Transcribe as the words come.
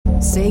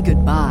Say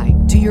goodbye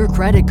to your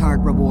credit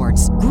card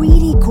rewards.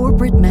 Greedy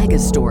corporate mega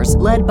stores,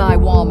 led by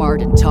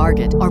Walmart and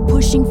Target, are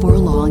pushing for a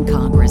law in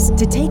Congress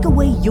to take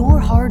away your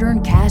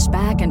hard-earned cash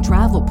back and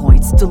travel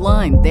points to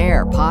line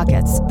their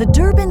pockets. The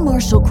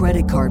Durbin-Marshall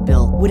credit card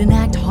bill would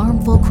enact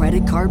harmful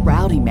credit card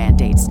routing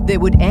mandates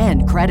that would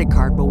end credit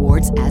card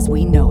rewards as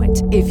we know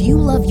it. If you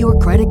love your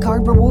credit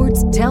card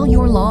rewards, tell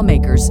your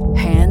lawmakers,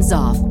 hands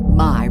off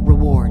my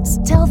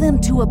rewards. Tell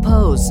them to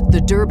oppose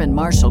the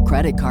Durbin-Marshall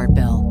credit card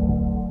bill.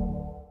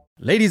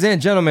 Ladies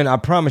and gentlemen, I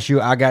promise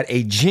you I got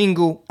a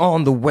jingle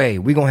on the way.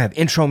 We're going to have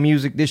intro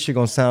music. This shit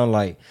going to sound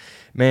like,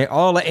 man,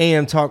 all the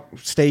AM talk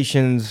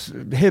stations,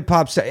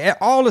 hip-hop,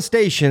 all the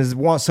stations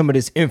want some of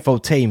this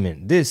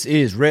infotainment. This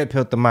is Red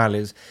Pill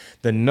Tamales,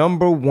 the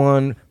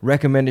 #1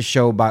 recommended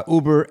show by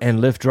Uber and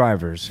Lyft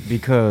drivers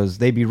because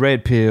they be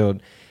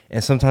red-pilled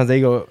and sometimes they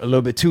go a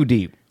little bit too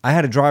deep. I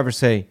had a driver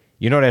say,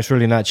 you know that's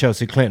really not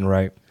Chelsea Clinton,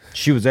 right?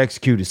 She was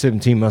executed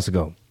 17 months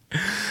ago.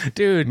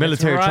 Dude,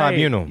 military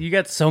tribunal. You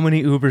got so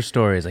many Uber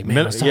stories. Like, man,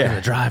 I was talking to the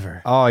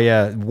driver. Oh,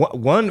 yeah.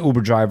 One Uber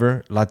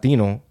driver,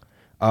 Latino,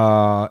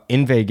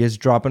 in Vegas,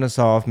 dropping us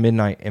off,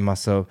 midnight and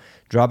myself,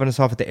 dropping us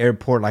off at the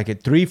airport like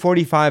at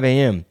 3:45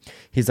 a.m.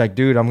 He's like,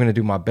 dude, I'm going to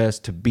do my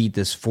best to beat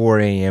this 4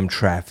 a.m.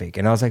 traffic.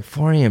 And I was like,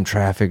 4 a.m.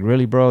 traffic?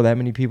 Really, bro? That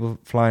many people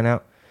flying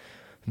out?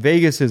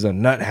 Vegas is a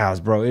nut house,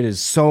 bro. It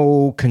is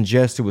so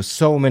congested with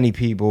so many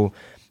people.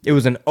 It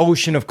was an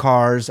ocean of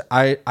cars.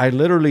 I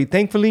literally,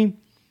 thankfully,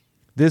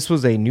 this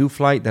was a new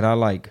flight that I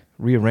like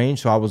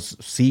rearranged. So I was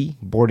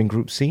boarding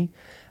group C.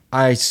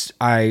 I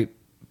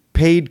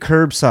paid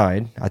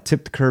curbside. I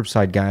tipped the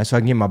curbside guy so I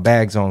can get my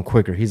bags on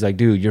quicker. He's like,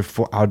 dude,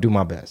 I'll do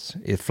my best.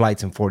 It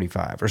flight's in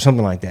 45 or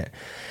something like that.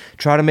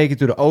 Try to make it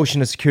through the ocean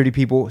of security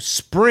people.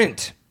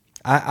 Sprint.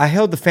 I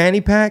held the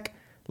fanny pack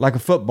like a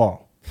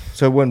football.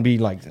 So it wouldn't be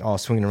like all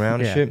swinging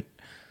around and shit.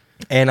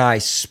 And I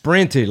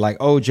sprinted like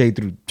OJ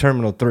through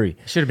Terminal 3.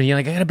 Should have been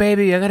yelling, I got a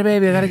baby, I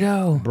gotta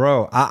go.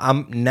 Bro,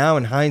 I'm now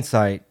in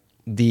hindsight,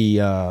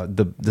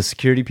 the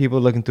security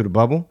people looking through the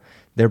bubble,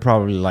 they're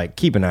probably like,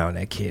 keep an eye on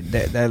that kid.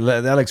 That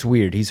looks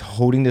weird. He's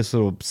holding this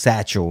little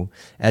satchel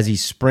as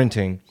he's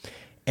sprinting.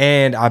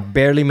 And I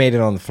barely made it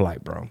on the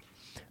flight, bro.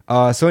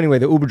 So anyway,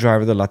 the Uber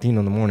driver, the Latino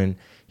in the morning,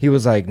 he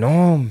was like,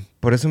 no,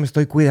 por eso me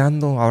estoy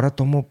cuidando. Ahora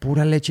tomo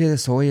pura leche de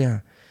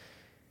soya.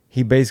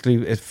 He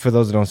basically, for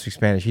those that don't speak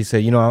Spanish, he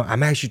said, you know,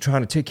 I'm actually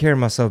trying to take care of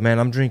myself, man.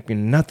 I'm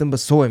drinking nothing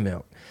but soy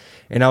milk.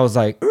 And I was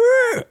like,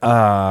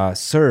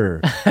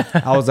 sir.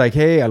 I was like,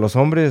 hey, a los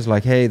hombres,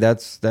 like, hey,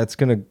 it's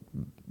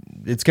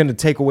gonna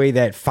take away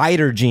that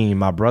fighter gene,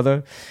 my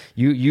brother.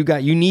 You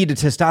need the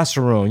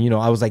testosterone. You know,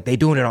 I was like, they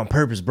doing it on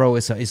purpose, bro.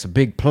 It's a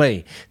big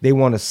play. They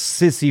want to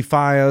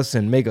sissify us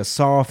and make us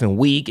soft and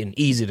weak and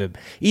easy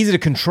to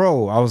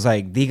control. I was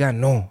like, diga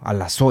no a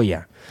la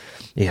soya.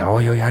 Yeah, oh,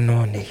 yeah,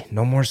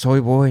 no more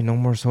soy boy, no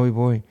more soy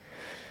boy.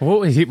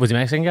 What was he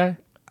Mexican guy?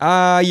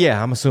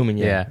 Yeah, I'm assuming,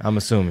 yeah. I'm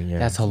assuming, yeah.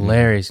 That's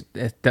hilarious.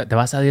 Te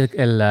va a salir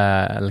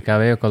el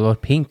cabello color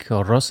pink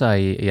o rosa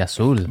y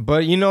azul.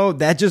 But, you know,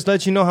 that just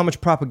lets you know how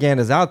much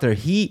propaganda is out there.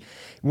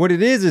 What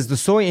it is the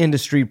soy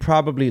industry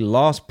probably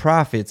lost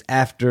profits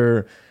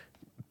after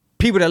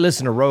people that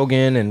listen to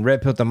Rogan and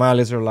Red Pill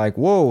Tamales are like,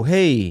 whoa,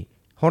 hey,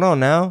 hold on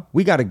now.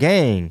 We got a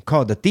gang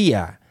called the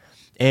Tia.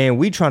 And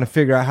we trying to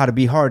figure out how to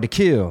be hard to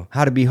kill,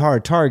 how to be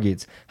hard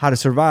targets, how to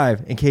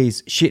survive in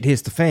case shit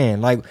hits the fan.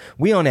 Like,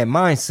 we on that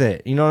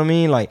mindset, you know what I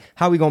mean? Like,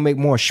 how we gonna make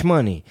more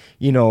shmoney?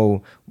 You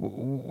know,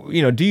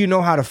 do you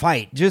know how to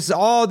fight? Just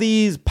all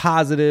these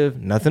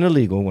positive, nothing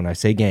illegal. When I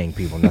say gang,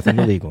 people, nothing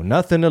illegal,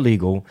 nothing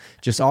illegal.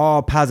 Just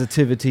all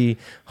positivity,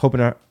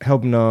 holding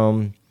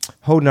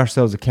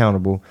ourselves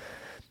accountable.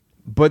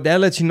 But that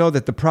lets you know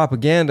that the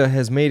propaganda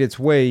has made its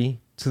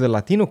way to the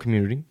Latino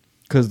community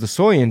because the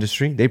soy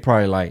industry, they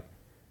probably like,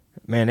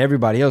 man,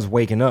 everybody else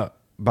waking up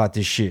about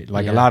this shit.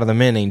 Like, a lot of the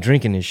men ain't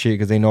drinking this shit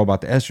because they know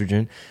about the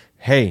estrogen.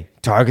 Hey,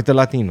 target the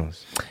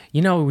Latinos.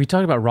 You know, we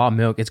talked about raw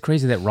milk. It's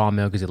crazy that raw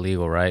milk is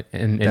illegal, right?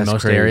 In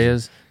most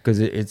areas. Because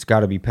it's got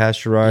to be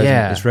pasteurized.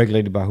 Yeah. It's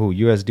regulated by who?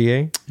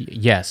 USDA?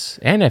 Yes.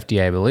 And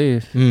FDA, I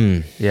believe.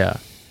 Yeah.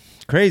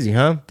 It's crazy,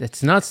 huh?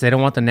 It's nuts. They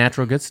don't want the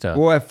natural good stuff.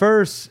 Well, at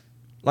first,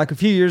 like a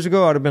few years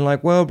ago, I'd have been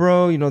like, well,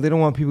 bro, you know, they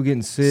don't want people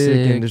getting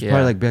sick and there's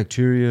probably like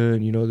bacteria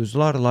and, you know, there's a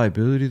lot of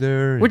liability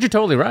there. Which you're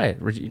totally right.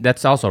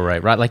 That's also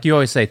right? Like you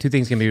always say, two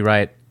things can be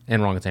right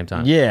and wrong at the same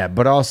time. Yeah,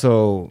 but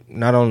also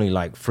not only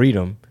like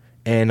freedom.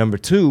 And number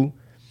two,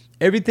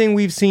 everything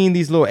we've seen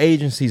these little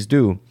agencies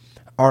do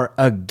are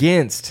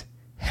against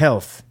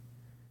health.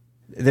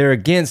 They're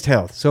against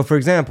health. So, for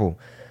example,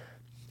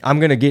 I'm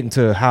going to get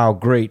into how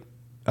great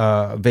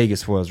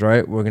Vegas was,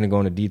 right? We're going to go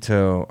into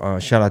detail.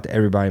 Shout out to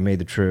everybody who made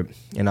the trip.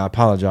 And I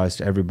apologize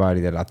to everybody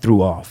that I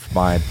threw off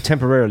by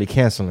temporarily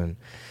canceling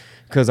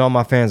because all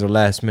my fans are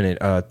last minute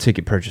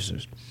ticket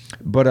purchasers.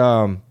 But,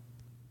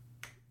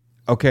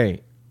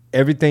 okay,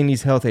 everything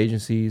these health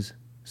agencies,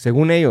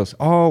 según ellos,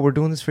 oh, we're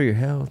doing this for your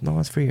health. No,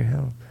 it's for your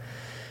health.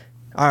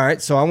 All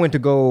right, so I went to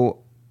go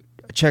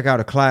check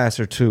out a class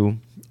or two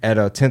at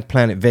 10th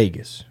Planet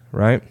Vegas,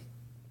 right?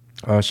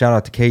 Shout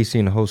out to Casey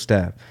and the whole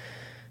staff.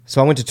 So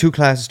I went to 2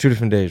 classes, 2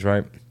 different days,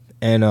 right?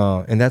 And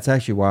that's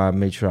actually why I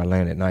made sure I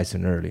landed nice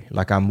and early.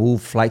 Like I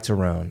moved flights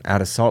around out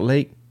of Salt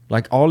Lake.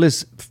 Like all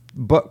this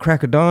butt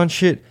crack of dawn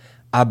shit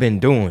I've been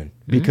doing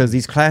because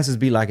these classes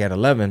be like at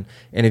 11.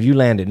 And if you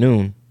land at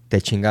noon, te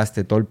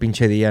chingaste todo el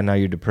pinche día. Now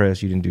you're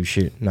depressed. You didn't do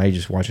shit. Now you're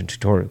just watching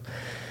tutorials.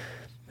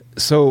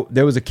 So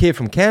there was a kid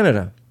from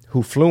Canada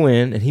who flew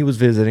in and he was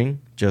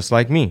visiting just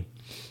like me.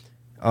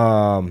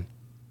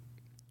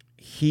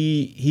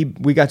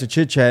 We got to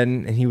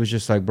chit-chatting and he was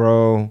just like,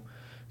 bro,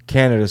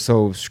 Canada's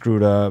so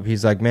screwed up.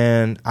 He's like,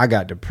 man, I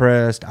got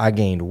depressed. I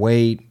gained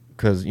weight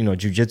because, you know,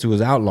 jiu-jitsu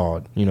was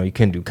outlawed. You know, you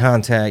couldn't do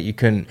contact.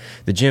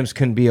 The gyms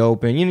couldn't be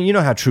open. You know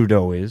how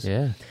Trudeau is.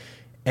 Yeah.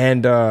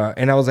 And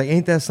I was like,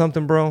 ain't that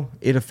something, bro?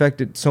 It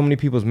affected so many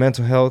people's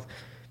mental health,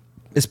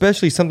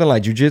 especially something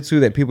like jiu-jitsu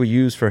that people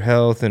use for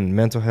health and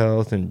mental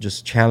health and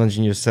just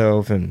challenging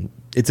yourself. And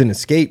it's an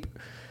escape.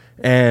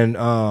 And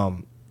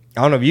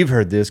I don't know if you've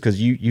heard this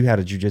because you had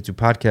a jiu-jitsu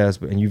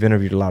podcast and you've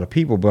interviewed a lot of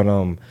people. But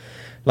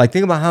like,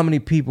 think about how many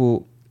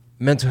people,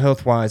 mental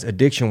health-wise,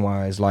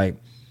 addiction-wise, like,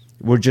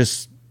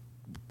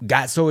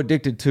 got so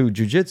addicted to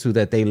jiu-jitsu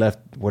that they left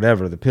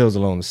whatever, the pills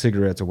alone, the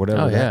cigarettes or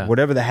whatever,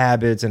 whatever the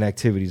habits and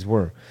activities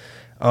were.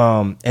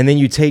 And then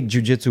you take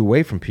jiu-jitsu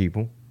away from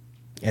people,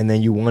 and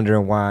then you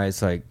wondering why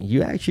it's like,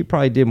 you actually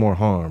probably did more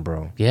harm,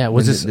 bro. Yeah,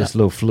 was this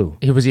little flu.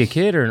 Was he a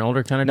kid or an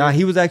older kind of dude? Nah,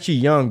 he was actually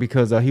young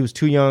because he was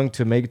too young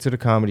to make it to the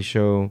comedy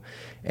show,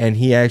 and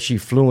he actually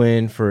flew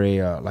in for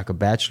a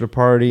bachelor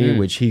party,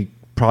 which he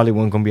probably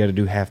wasn't going to be able to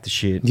do half the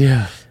shit.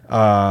 Yeah.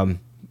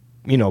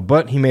 You know,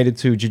 but he made it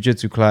to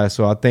jiu-jitsu class,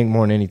 so I think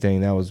more than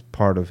anything, that was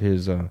part of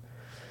his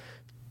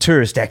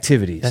tourist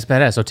activities. That's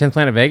badass. So 10th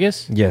Planet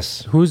Vegas?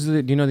 Yes.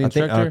 Do you know the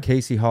instructor? I think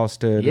Casey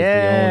Halstead is the owner.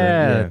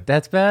 Yeah,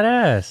 that's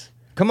badass.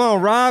 Come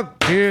on, Rob.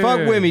 Dude,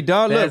 fuck with me,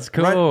 dog. That's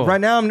Look, cool. Right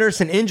now I'm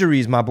nursing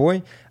injuries, my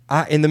boy.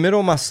 In the middle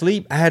of my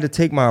sleep, I had to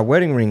take my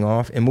wedding ring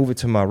off and move it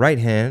to my right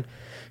hand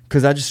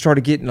because I just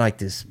started getting like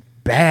this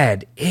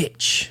bad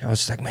itch. I was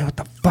just like, man, what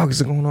the fuck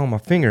is going on with my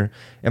finger?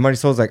 And Marty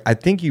Soul's like, I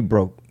think you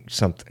broke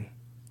something.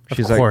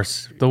 She's of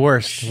course. The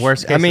worst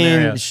case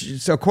scenario.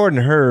 So according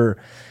to her,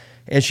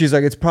 and she's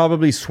like, it's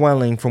probably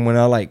swelling from when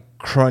I like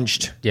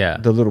crunched the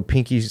little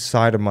pinky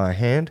side of my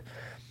hand.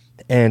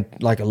 And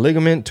like a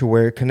ligament to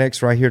where it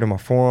connects right here to my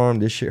forearm.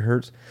 This shit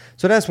hurts.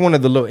 So that's one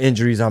of the little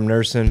injuries I'm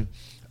nursing.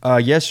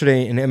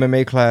 Yesterday in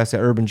MMA class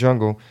at Urban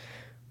Jungle,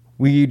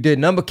 we did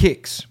number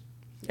kicks.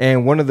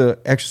 And one of the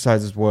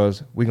exercises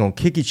was we're going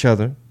to kick each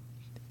other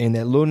in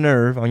that little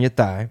nerve on your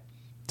thigh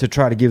to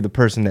try to give the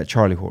person that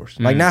Charlie horse.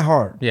 Like, not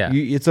hard. Yeah.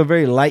 It's a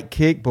very light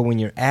kick, but when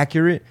you're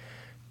accurate,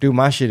 dude,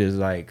 my shit is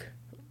like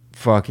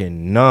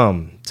fucking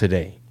numb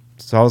today.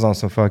 So I was on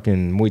some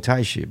fucking Muay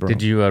Thai shit, bro.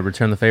 Did you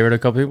return the favor to a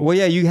couple people? Well,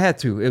 yeah, you had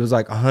to. It was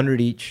like 100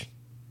 each,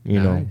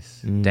 you know.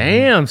 Mm-hmm.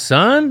 Damn,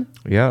 son.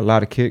 Yeah, a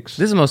lot of kicks.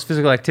 This is the most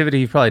physical activity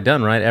you've probably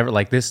done, right? Ever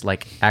like this,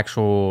 like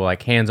actual,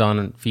 like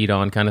hands-on,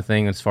 feet-on kind of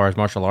thing as far as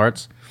martial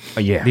arts?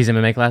 Yeah. These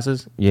MMA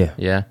classes? Yeah.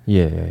 Yeah?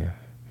 Yeah.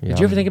 Did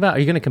you ever think about, are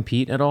you going to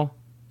compete at all?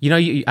 You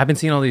know, I've been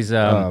seeing all these...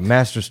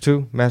 Masters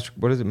 2?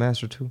 What is it,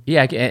 Master 2?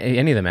 Yeah,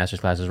 any of the Masters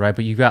classes, right?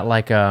 But you've got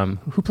like,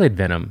 who played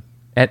Venom?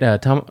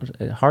 Tom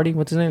Hardy?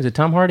 What's his name? Is it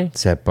Tom Hardy?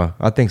 Sepa.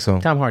 I think so.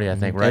 Tom Hardy, I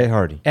think, right? Ed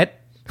Hardy. Is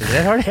it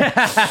Ed Hardy?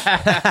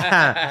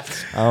 I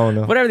don't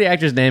know. Whatever the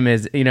actor's name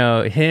is, you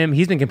know,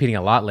 he's been competing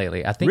a lot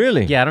lately. I think.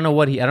 Really? Yeah, I don't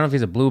know if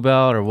he's a blue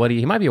belt or what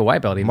he might be a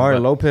white belt even. Mario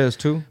Lopez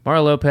too?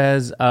 Mario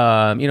Lopez, you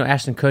know,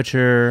 Ashton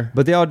Kutcher.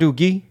 But they all do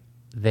gi?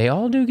 They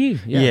all do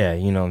gi. Yeah,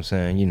 you know what I'm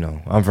saying? You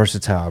know, I'm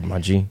versatile, my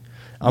G.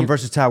 I'm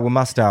versatile with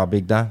my style,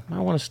 Big Don. I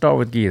want to start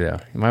with gi though.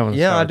 You might want to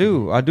yeah, I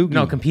do. I do gi.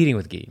 No, competing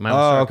with gi. You might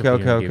want to start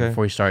competing with gi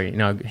before you start. You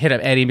know, hit up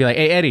Eddie and be like,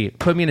 "Hey, Eddie,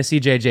 put me in a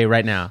CJJ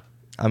right now."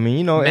 I mean,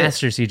 you know,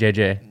 master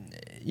CJJ.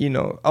 You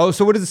know,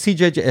 so what is the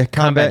CJJ?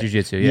 Combat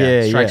jiu-jitsu.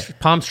 Yeah.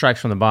 Palm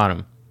strikes from the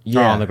bottom.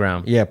 Yeah, on the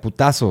ground. Yeah,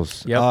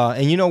 putazos. Yep.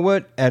 And you know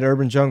what? At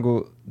Urban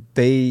Jungle,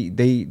 they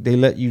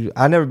let you.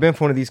 I never been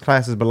for one of these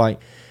classes, but like,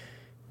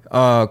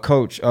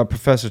 Coach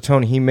Professor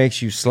Tony, he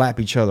makes you slap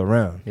each other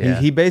around.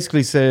 Yeah. He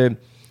basically said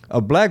a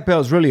black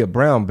belt is really a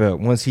brown belt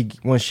once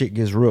shit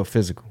gets real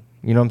physical.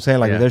 You know what I'm saying?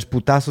 Like if there's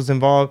putazos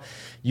involved,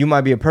 you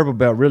might be a purple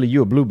belt. Really,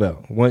 you a blue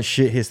belt. Once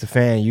shit hits the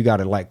fan, you got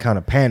to like kind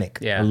of panic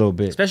a little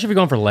bit. Especially if you're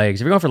going for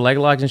legs. If you're going for leg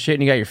locks and shit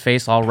and you got your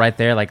face all right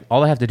there, like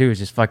all I have to do is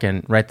just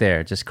fucking right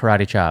there, just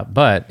karate chop.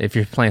 But if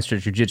you're playing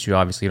straight jiu-jitsu,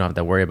 obviously you don't have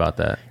to worry about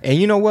that. And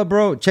you know what,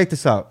 bro? Check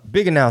this out.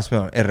 Big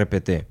announcement on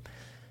RPT.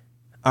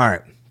 All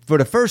right. For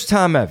the first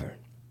time ever,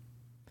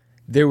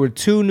 there were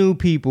 2 new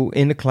people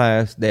in the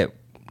class that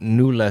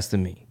knew less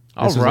than me.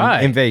 This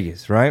was in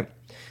Vegas, right?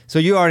 So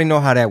you already know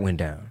how that went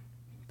down.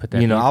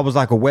 You know, I was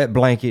like a wet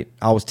blanket.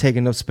 I was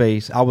taking up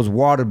space. I was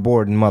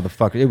waterboarding,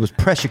 motherfucker. It was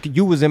pressure.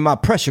 You was in my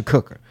pressure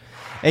cooker.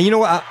 And you know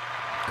what?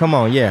 Come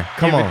on, yeah.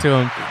 Come on. Give it to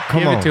him.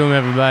 Give it to him,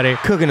 everybody.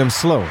 Cooking them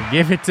slow.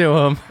 Give it to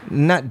him.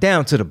 Not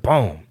down to the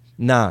bone.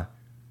 Nah.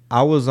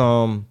 I was,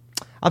 I'm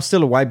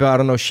still a white belt. I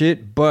don't know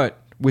shit. But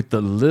with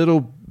the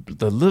little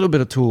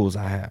bit of tools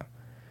I have,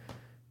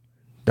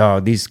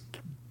 dog, these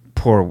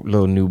poor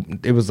little new.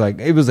 It was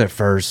their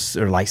first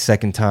or like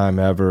second time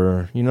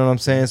ever. You know what I'm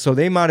saying? So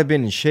they might have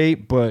been in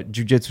shape, but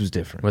jiu-jitsu was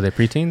different. Were they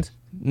preteens?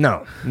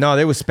 No,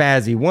 they were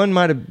spazzy.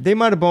 They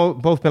might have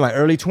both been like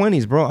early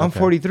 20s, bro. I'm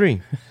 43.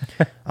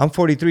 I'm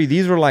 43.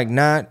 These were like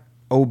not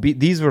obese.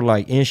 These were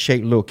like in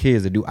shape little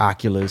kids that do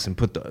Oculus and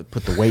put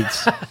the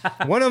weights.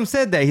 One of them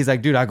said that. He's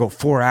like, dude, I go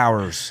 4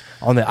 hours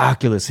on the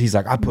Oculus. He's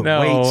like, I put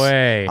weights. No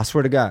way. I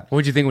swear to God.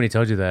 What'd you think when he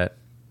told you that?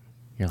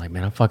 You're like,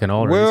 man, I'm fucking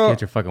older. Well, These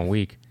kids are fucking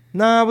weak.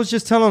 Nah, I was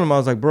just telling him. I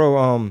was like,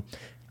 bro,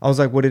 I was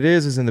like, what it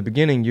is in the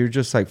beginning, you're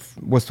just like,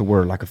 what's the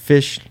word? Like a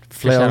fish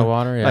flailing, out of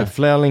water, yeah. Like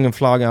flailing and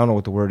flogging. I don't know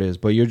what the word is,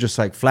 but you're just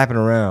like flapping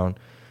around.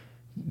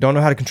 Don't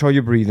know how to control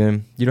your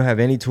breathing. You don't have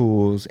any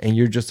tools, and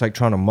you're just like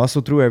trying to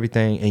muscle through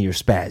everything, and you're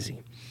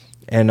spazzy.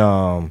 And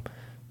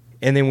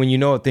then when you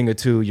know a thing or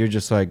two, you're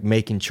just like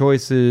making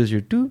choices.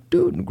 You're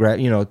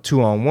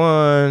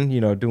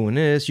 2-on-1, doing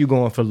this. You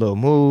going for little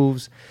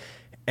moves,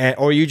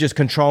 or you just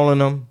controlling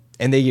them,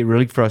 and they get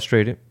really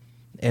frustrated.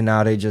 And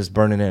now they just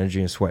burning energy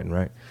and sweating,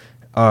 right?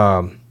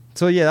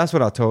 So yeah, that's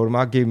what I told him.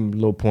 I gave him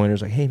little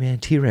pointers like, hey man,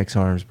 T-Rex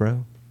arms,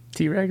 bro.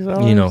 T-Rex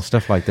arms?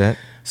 Stuff like that.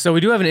 So we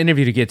do have an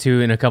interview to get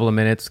to in a couple of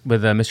minutes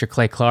with Mr.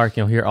 Clay Clark.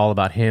 You'll hear all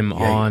about him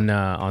on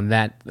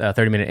that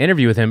 30-minute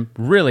interview with him.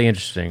 Really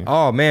interesting.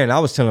 Oh man, I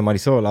was telling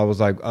Marisol, I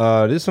was like,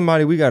 this is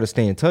somebody we got to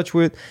stay in touch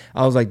with.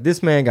 I was like,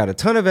 this man got a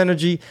ton of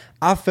energy.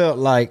 I felt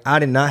like I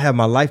did not have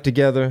my life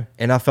together,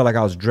 and I felt like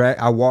I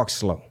walked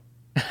slow.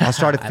 I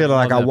started feeling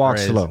like I walked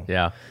slow.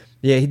 Yeah.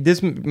 Yeah,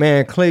 this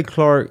man, Clay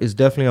Clark, is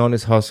definitely on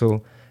this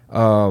hustle.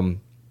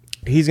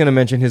 He's going to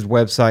mention his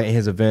website and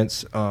his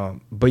events.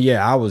 But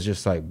yeah, I was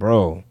just like,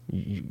 bro,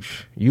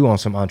 you on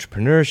some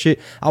entrepreneur shit.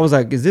 I was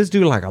like, is this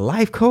dude like a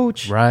life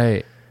coach?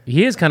 Right.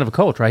 He is kind of a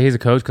coach, right? He's a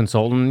coach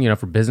consultant,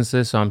 for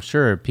businesses. So I'm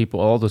sure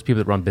all those people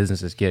that run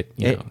businesses get,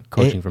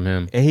 coaching from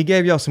him. And he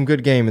gave y'all some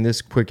good game in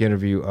this quick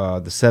interview.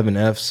 The 7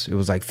 Fs. It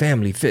was like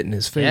family,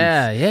 fitness, faith.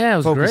 Yeah, it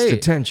was focused great.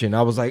 attention.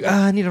 I was like,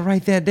 I need to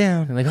write that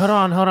down. I'm like, hold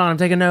on, I'm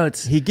taking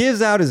notes. He gives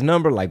out his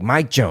number like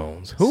Mike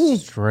Jones. Who?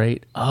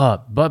 Straight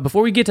up. But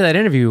before we get to that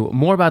interview,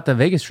 more about the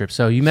Vegas trip.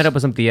 So you met up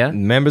with some Thea?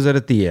 Members of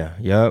the Thea.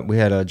 Yep. We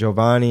had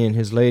Giovanni and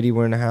his lady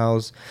were in the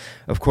house.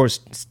 Of course,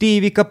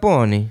 Stevie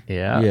Capone.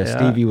 Yeah.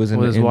 Stevie was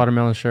with his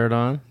watermelon shirt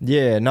on.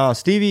 Yeah, no,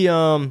 Stevie,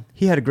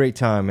 he had a great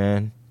time,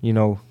 man.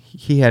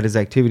 He had his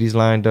activities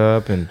lined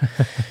up, and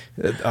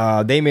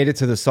they made it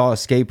to the Saw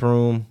Escape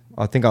Room.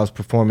 I think I was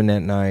performing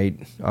that night.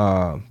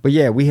 But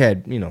yeah, we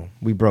had,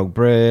 we broke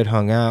bread,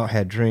 hung out,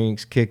 had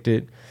drinks, kicked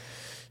it.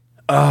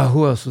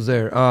 Who else was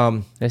there?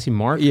 Did I see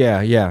Mark?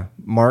 Yeah.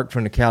 Mark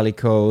from the Cali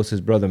Coast,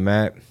 his brother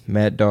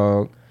Matt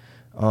Dog.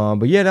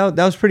 But yeah,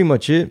 that was pretty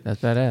much it.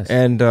 That's badass.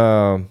 And,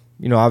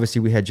 obviously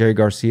we had Jerry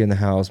Garcia in the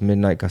house,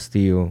 Midnight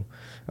Castillo.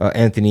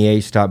 Anthony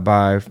H stopped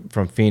by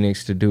from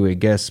Phoenix to do a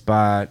guest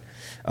spot.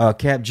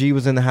 Cap G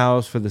was in the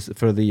house for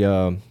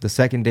the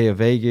second day of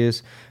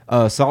Vegas.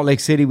 Salt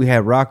Lake City, we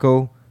had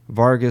Rocco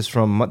Vargas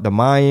from the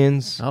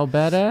Mayans. Oh,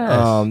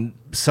 badass.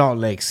 Salt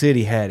Lake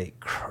City had it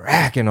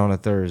cracking on a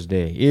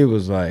Thursday. It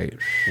was like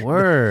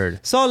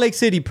word. Salt Lake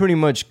City pretty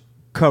much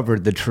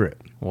covered the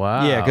trip.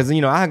 Wow. Yeah, because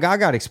I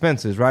got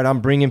expenses, right?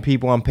 I'm bringing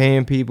people, I'm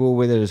paying people,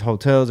 whether there's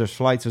hotels, there's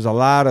flights, there's a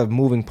lot of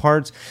moving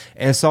parts.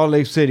 And Salt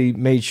Lake City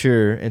made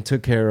sure and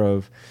took care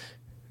of,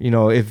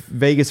 if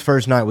Vegas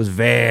first night was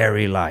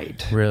very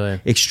light. Really?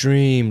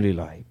 Extremely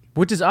light.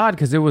 Which is odd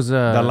because it was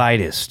the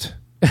lightest.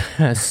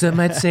 Some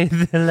might say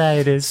the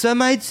lightest. Some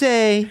might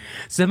say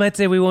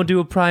we won't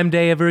do a prime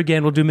day ever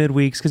again. We'll do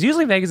midweeks because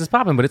usually Vegas is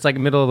popping, but it's like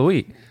middle of the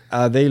week.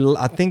 I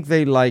think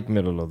they like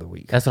middle of the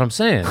week. That's what I'm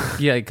saying.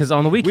 Yeah, because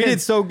on the weekend we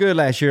did so good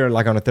last year.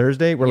 Like on a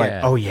Thursday, we're like,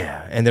 oh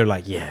yeah, and they're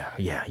like,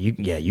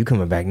 you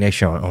coming back next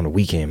year on the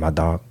weekend, my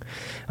dog.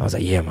 I was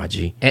like, yeah, my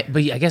G. But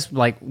I guess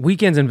like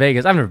weekends in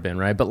Vegas, I've never been,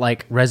 right? But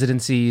like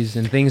residencies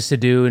and things to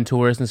do and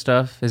tours and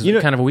stuff is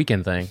kind of a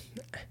weekend thing.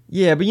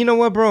 Yeah, but you know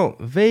what, bro?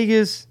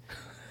 Vegas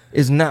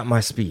is not my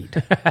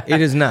speed.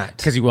 It is not.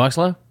 Because you walk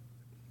slow?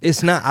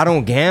 It's not. I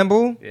don't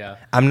gamble. Yeah.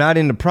 I'm not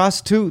into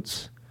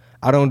prostitutes.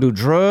 I don't do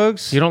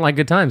drugs. You don't like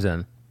good times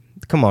then?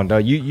 Come on,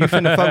 dog. You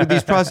finna fuck with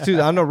these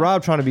prostitutes. I know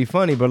Rob trying to be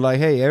funny, but like,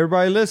 hey,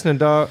 everybody listening,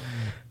 dog.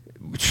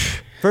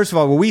 First of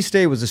all, where we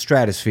stayed was the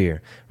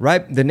Stratosphere,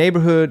 right? The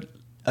neighborhood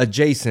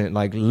adjacent,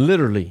 like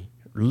literally,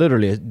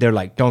 they're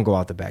like, don't go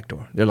out the back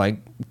door. They're like,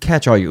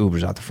 catch all your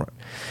Ubers out the front.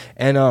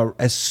 And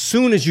as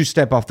soon as you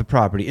step off the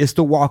property, it's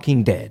The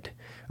Walking Dead.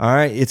 All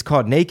right, it's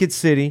called Naked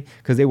City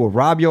because they will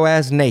rob your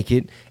ass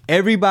naked.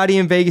 Everybody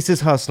in Vegas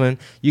is hustling.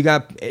 You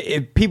got,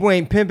 if people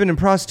ain't pimping and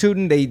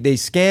prostituting, they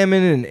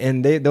scamming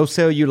and they'll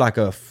sell you like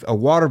a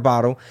water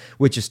bottle,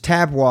 which is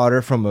tap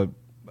water from a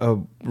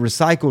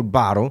recycled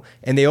bottle,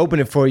 and they open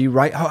it for you,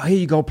 right? Oh, here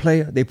you go,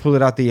 player. They pull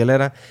it out the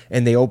hielera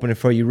and they open it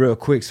for you real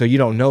quick so you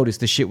don't notice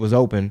the shit was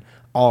open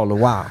all the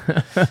while.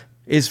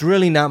 It's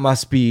really not my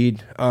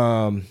speed.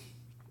 Bro,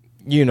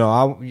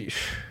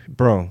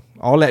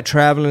 all that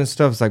traveling and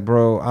stuff, it's like,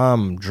 bro,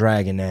 I'm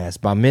dragging ass.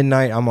 By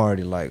midnight, I'm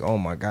already like, oh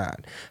my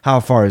God, how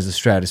far is the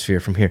Stratosphere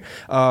from here?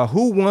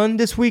 Who won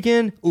this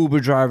weekend? Uber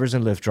drivers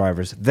and Lyft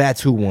drivers.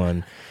 That's who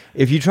won.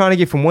 if you're trying to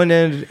get from one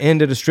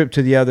end of the strip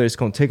to the other, it's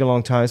gonna take a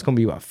long time. It's gonna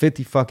be about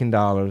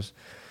 $50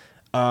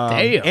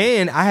 Damn.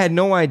 And I had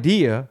no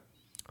idea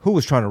who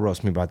was trying to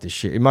roast me about this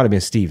shit. It might have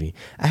been Stevie.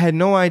 I had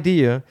no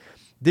idea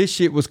this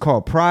shit was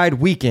called Pride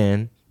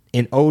Weekend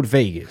in Old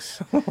Vegas.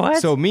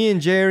 What? So me and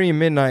Jerry and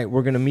Midnight,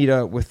 we're gonna meet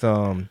up with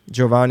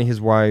Giovanni,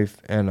 his wife,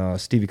 and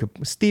Stevie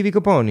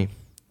Capone.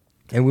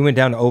 And we went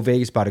down to Old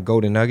Vegas by the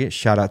Golden Nugget.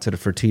 Shout out to the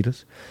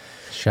Fertitas.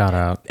 Shout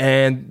out.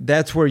 And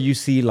that's where you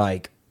see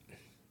like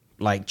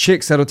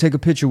chicks that'll take a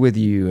picture with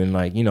you, and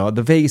like, you know,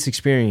 the Vegas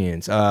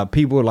experience.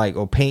 People like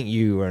will paint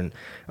you, and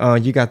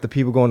you got the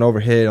people going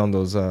overhead on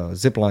those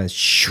zip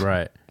lines.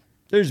 Right.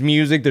 There's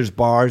music, there's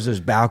bars, there's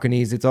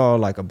balconies. It's all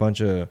like a bunch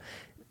of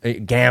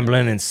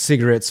gambling and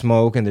cigarette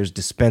smoke, and there's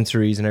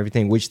dispensaries and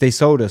everything, which they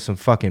sold us some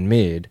fucking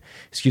mid.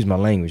 Excuse my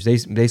language.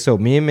 They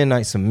sold me and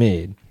Midnight some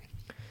mid.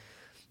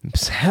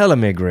 It's hella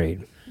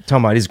mid-grade.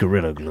 Talking about this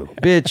Gorilla Glue.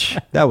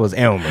 Bitch, that was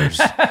Elmer's.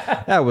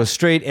 That was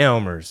straight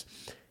Elmer's.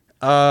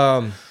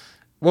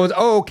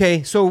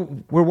 Okay.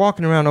 So we're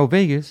walking around Old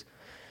Vegas,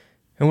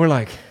 and we're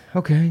like,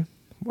 okay,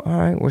 all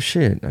right, well,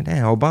 shit.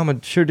 Damn,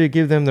 Obama sure did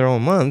give them their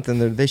own month,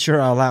 and they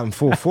sure are out in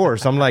full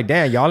force. I'm like,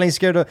 damn, y'all ain't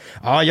scared of...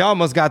 Oh, y'all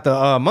must got the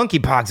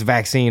monkeypox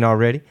vaccine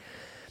already.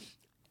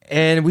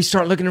 And we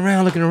start looking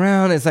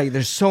around. It's like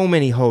there's so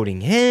many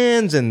holding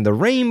hands, and the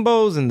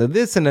rainbows, and the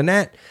this and the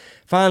that.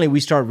 Finally, we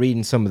start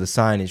reading some of the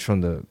signage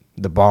from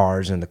the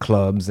bars and the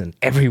clubs and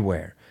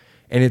everywhere.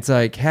 And it's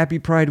like, Happy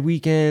Pride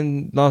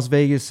Weekend, Las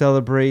Vegas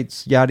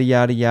celebrates, yada,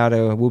 yada,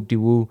 yada,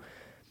 whoop-de-woo.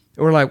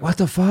 And we're like, what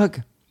the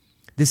fuck?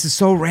 This is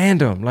so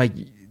random. Like,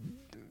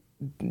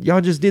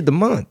 y'all just did the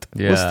month.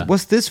 Yeah.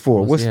 What's this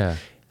for? Yeah.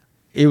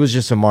 It was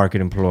just a market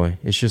employee.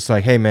 It's just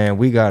like, hey, man,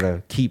 we got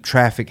to keep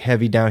traffic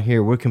heavy down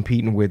here. We're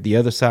competing with the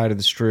other side of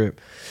the strip.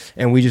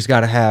 And we just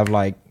got to have,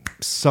 like,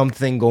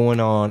 something going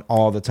on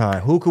all the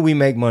time. Who could we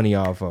make money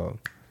off of?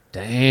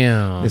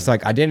 Damn. It's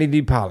like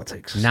identity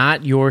politics.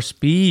 Not your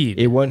speed.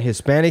 It wasn't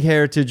Hispanic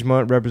Heritage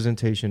Month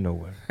representation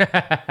nowhere.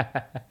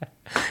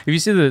 Have you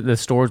seen the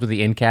stores with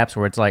the end caps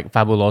where it's like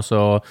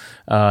Fabuloso,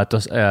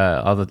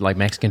 all the like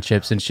Mexican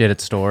chips and shit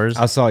at stores?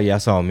 I saw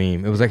a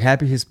meme. It was like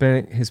Happy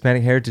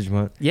Hispanic Heritage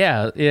Month.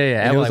 Yeah. And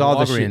it was like all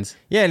the Walgreens. shit.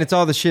 Yeah, and it's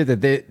all the shit that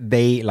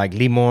they like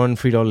limon,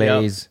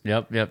 Frito-Lays.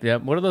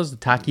 Yep. What are those, the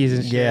Takis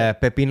and shit? Yeah,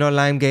 Pepino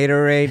Lime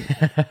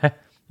Gatorade.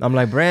 I'm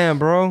like, Bram,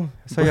 bro.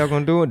 That's how y'all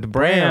gonna do it. The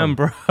Bram,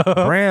 bro.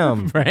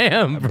 Bram,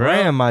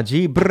 Bram, my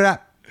G. Brah.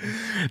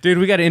 Dude,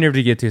 we got an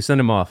interview to get to. Send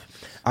him off.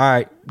 All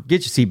right,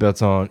 get your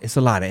seatbelts on. It's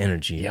a lot of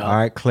energy. Yep. All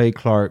right, Clay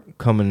Clark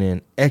coming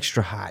in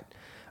extra hot.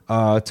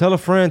 Tell a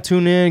friend,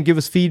 tune in, give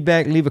us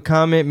feedback, leave a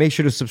comment. Make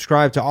sure to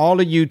subscribe to all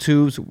the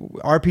YouTubes,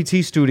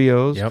 RPT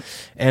Studios. Yep.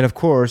 And of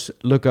course,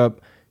 look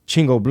up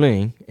Chingo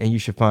Bling, and you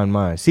should find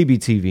mine.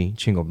 CBTV,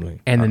 Chingo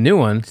Bling. And the new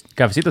one,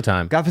 Cafecito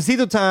Time.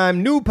 Cafecito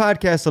Time, new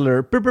podcast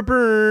alert. Brr, brr,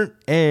 brr.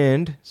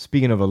 And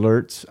speaking of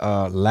alerts,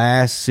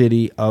 last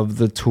city of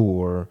the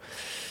tour.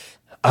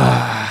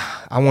 I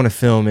want to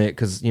film it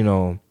because, you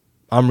know,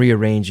 I'm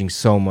rearranging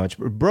so much.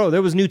 Bro,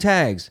 there was new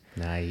tags.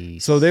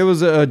 Nice. So there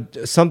was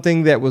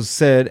something that was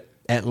said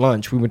at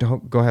lunch. We went to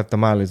go have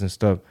tamales and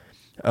stuff.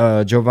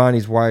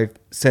 Giovanni's wife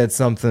said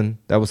something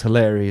that was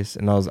hilarious,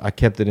 and I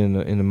kept it in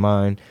the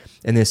mind.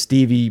 And then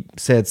Stevie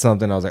said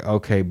something. I was like,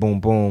 okay, boom,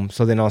 boom.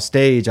 So then on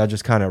stage, I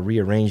just kind of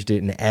rearranged it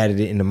and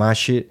added it into my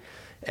shit.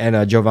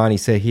 And Giovanni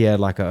said he had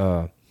like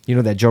you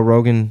know that Joe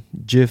Rogan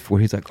gif where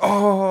he's like,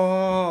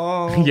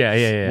 oh.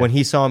 Yeah. When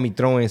he saw me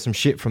throwing some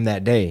shit from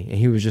that day. And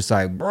he was just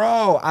like,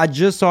 bro, I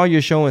just saw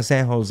your show in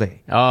San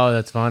Jose. Oh,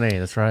 that's funny.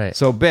 That's right.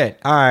 So bet.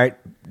 All right,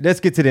 let's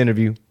get to the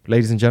interview.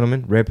 Ladies and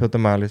gentlemen, Red Pill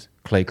Tamales,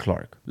 Clay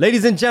Clark.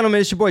 Ladies and gentlemen,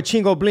 it's your boy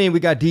Chingo Bling.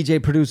 We got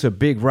DJ producer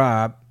Big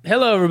Rob.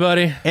 Hello,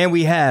 everybody. And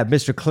we have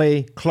Mr.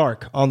 Clay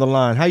Clark on the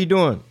line. How you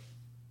doing?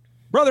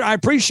 Brother, I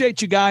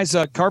appreciate you guys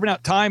carving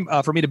out time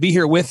for me to be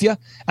here with you. And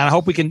I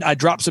hope we can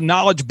drop some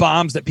knowledge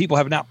bombs that people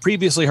have not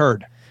previously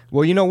heard.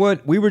 Well, you know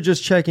what? We were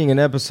just checking an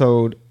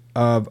episode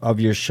of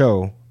your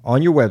show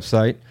on your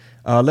website.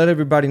 Let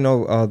everybody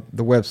know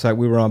the website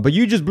we were on. But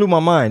you just blew my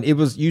mind.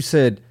 You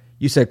said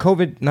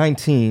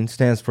COVID-19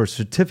 stands for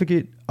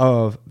Certificate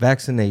of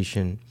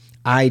Vaccination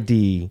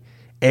ID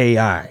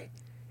AI.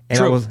 And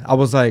True. I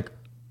was like,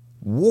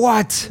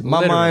 what? My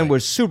Literally. mind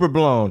was super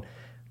blown.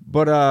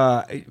 But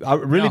I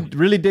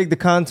really dig the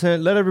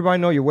content. Let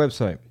everybody know your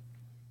website.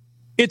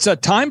 It's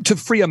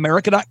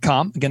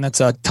timetofreeamerica.com. Again,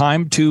 that's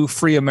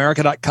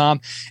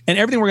timetofreeamerica.com. And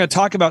everything we're going to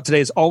talk about today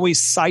is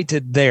always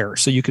cited there.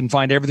 So you can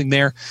find everything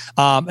there.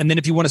 And then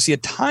if you want to see a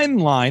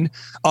timeline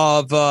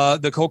of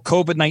the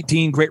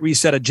COVID-19 Great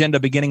Reset agenda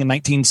beginning in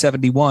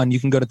 1971, you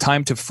can go to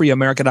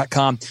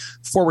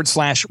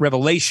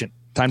timetofreeamerica.com/revelation.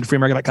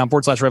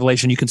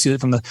 timetofreeamerica.com/revelation. You can see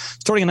it from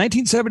starting in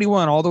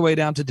 1971 all the way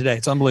down to today.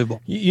 It's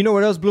unbelievable. You know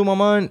what else blew my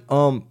mind?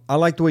 I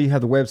like the way you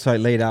have the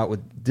website laid out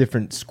with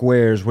different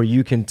squares where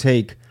you can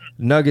take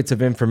nuggets of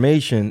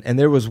information. And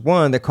there was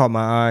one that caught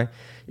my eye.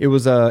 It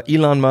was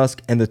Elon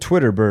Musk and the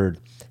Twitter bird.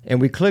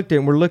 And we clicked it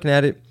and we're looking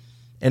at it.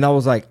 And I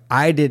was like,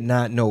 I did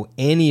not know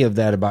any of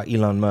that about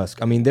Elon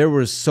Musk. I mean, there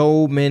were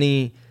so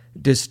many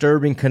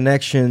disturbing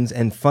connections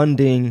and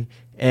funding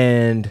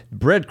and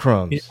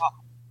breadcrumbs. Yeah.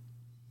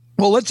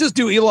 Well, let's just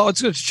do Elon.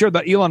 Let's just share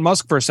about Elon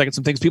Musk for a second.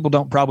 Some things people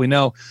don't probably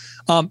know.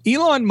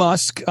 Elon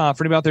Musk, for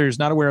anybody out there who's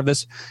not aware of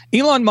this,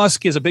 Elon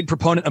Musk is a big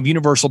proponent of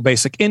universal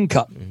basic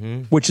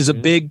income, which is a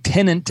big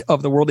tenet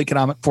of the World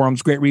Economic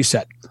Forum's Great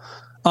Reset.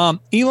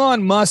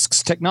 Elon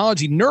Musk's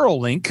technology,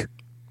 Neuralink,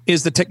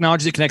 is the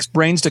technology that connects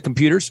brains to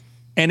computers,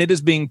 and it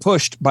is being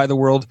pushed by the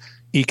World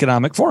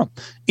Economic Forum.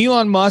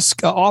 Elon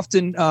Musk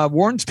often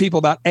warns people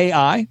about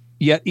AI.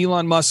 Yet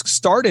Elon Musk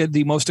started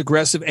the most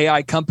aggressive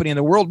AI company in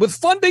the world with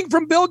funding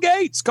from Bill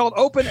Gates called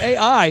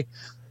OpenAI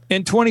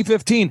in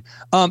 2015.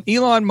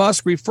 Elon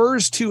Musk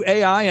refers to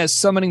AI as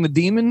summoning the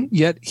demon,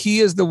 yet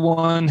he is the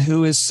one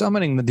who is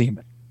summoning the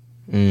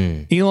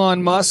demon.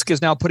 Elon Musk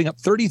is now putting up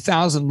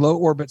 30,000 low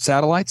orbit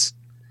satellites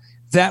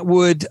that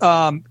would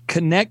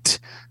connect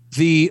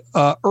the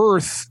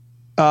Earth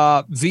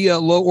via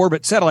low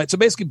orbit satellite. So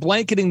basically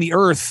blanketing the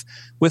Earth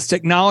with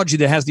technology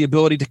that has the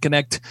ability to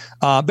connect,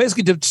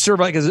 basically to serve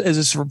like as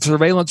a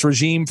surveillance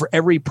regime for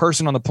every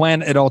person on the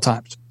planet at all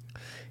times.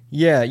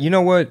 Yeah, you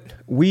know what?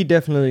 We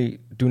definitely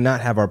do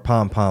not have our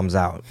pom-poms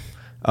out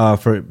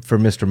for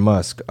Mr.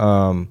 Musk.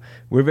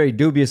 We're very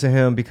dubious of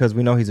him because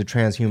we know he's a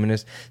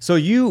transhumanist. So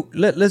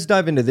let's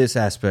dive into this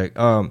aspect.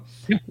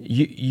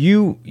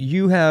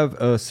 You have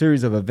a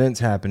series of events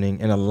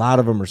happening, and a lot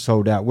of them are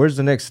sold out. Where's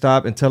the next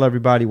stop? And tell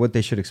everybody what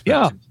they should expect.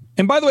 Yeah.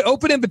 And by the way,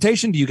 open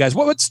invitation to you guys.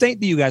 What state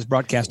do you guys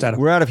broadcast out of?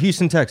 We're out of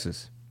Houston,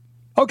 Texas.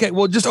 Okay,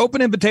 well, just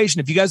open invitation.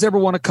 If you guys ever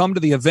want to come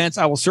to the events,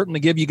 I will certainly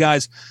give you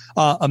guys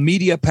a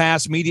media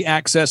pass, media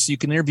access, so you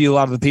can interview a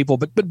lot of the people.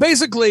 But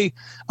basically,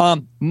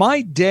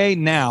 my day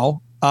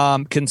now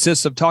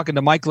consists of talking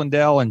to Mike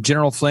Lindell and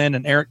General Flynn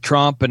and Eric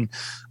Trump, and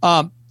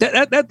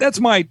that's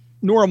my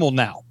normal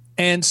now.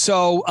 And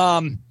so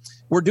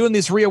we're doing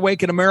this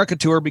Reawaken America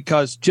tour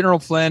because General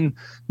Flynn,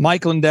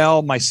 Mike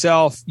Lindell,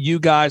 myself, you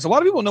guys, a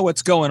lot of people know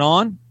what's going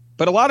on,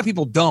 but a lot of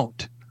people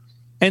don't.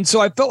 And so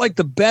I felt like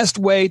the best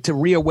way to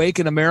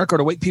reawaken America or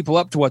to wake people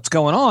up to what's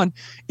going on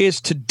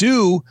is to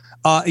do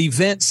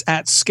events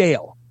at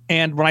scale.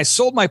 And when I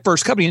sold my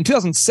first company in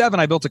 2007,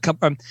 I built a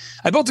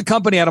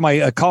company out of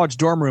my college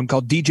dorm room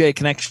called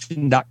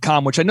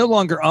DJConnection.com, which I no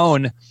longer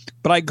own,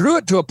 but I grew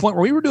it to a point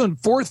where we were doing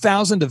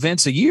 4,000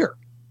 events a year.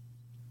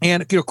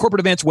 And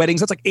corporate events, weddings,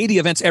 that's like 80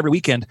 events every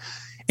weekend.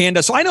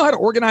 And so I know how to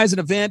organize an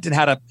event and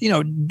how to,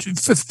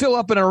 fill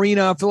up an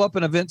arena, fill up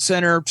an event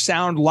center,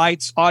 sound,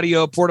 lights,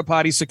 audio, porta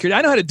potty, security.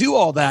 I know how to do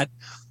all that.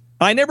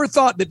 I never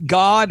thought that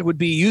God would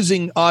be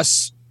using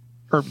us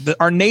or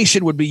our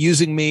nation would be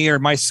using me or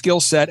my skill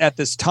set at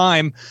this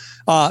time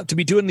to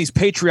be doing these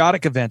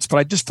patriotic events. But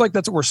I just feel like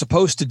that's what we're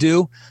supposed to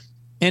do.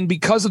 And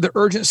because of the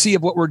urgency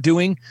of what we're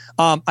doing,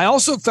 I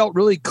also felt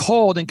really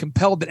called and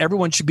compelled that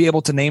everyone should be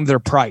able to name their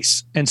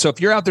price. And so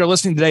if you're out there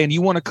listening today and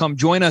you want to come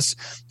join us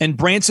in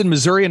Branson,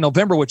 Missouri in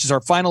November, which is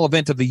our final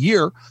event of the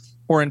year,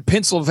 or in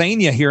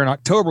Pennsylvania here in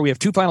October, we have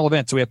two final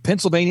events. So we have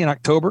Pennsylvania in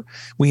October.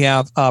 We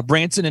have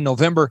Branson in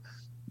November.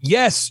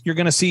 Yes, you're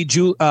going to see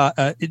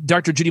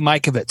Dr. Judy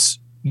Mikovits.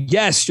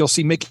 Yes, you'll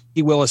see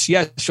Mickey Willis.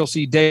 Yes, you'll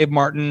see Dave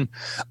Martin,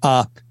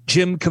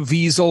 Jim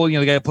Caviezel,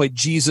 the guy who played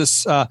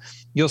Jesus.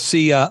 You'll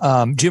see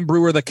Jim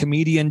Brewer, the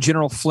comedian,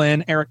 General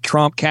Flynn, Eric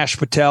Trump, Kash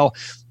Patel.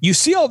 You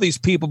see all these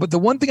people, but the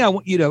one thing I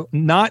want you to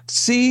not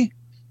see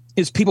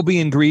is people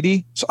being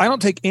greedy. So I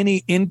don't take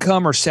any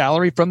income or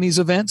salary from these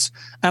events,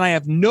 and I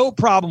have no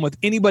problem with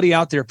anybody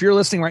out there. If you're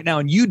listening right now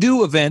and you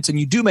do events and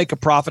you do make a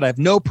profit, I have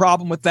no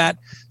problem with that.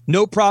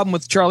 No problem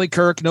with Charlie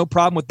Kirk. No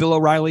problem with Bill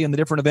O'Reilly and the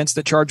different events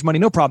that charge money.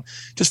 No problem.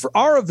 Just for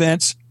our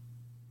events,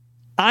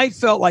 I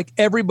felt like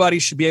everybody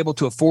should be able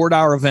to afford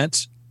our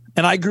events,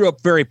 and I grew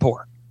up very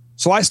poor.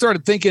 So I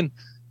started thinking,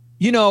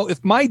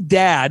 if my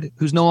dad,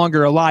 who's no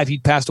longer alive,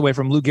 he'd passed away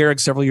from Lou Gehrig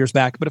several years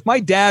back, but if my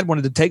dad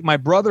wanted to take my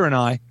brother and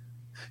I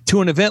to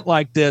an event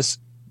like this,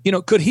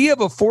 could he have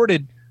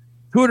afforded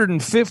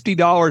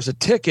 $250 a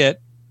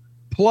ticket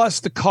plus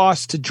the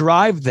cost to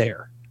drive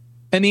there?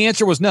 And the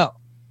answer was no.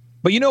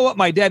 But you know what?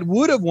 My dad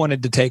would have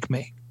wanted to take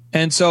me.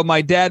 And so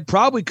my dad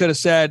probably could have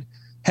said,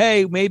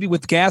 hey, maybe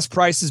with gas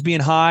prices being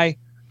high,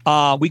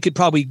 we could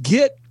probably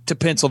get to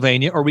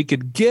Pennsylvania or we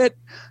could get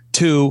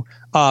to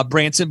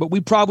Branson, but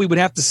we probably would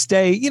have to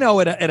stay,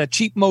 at a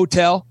cheap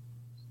motel,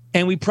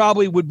 and we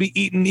probably would be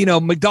eating,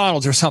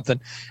 McDonald's or something.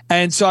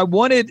 And so I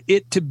wanted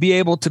it to be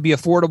able to be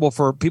affordable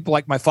for people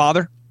like my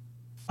father,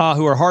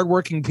 who are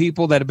hardworking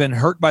people that have been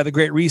hurt by the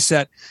Great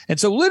Reset. And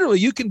so literally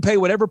you can pay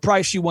whatever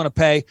price you want to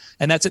pay,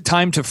 and that's at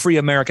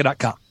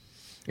timetofreeamerica.com.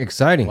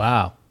 Exciting.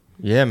 Wow.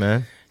 Yeah,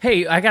 man.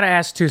 Hey, I got to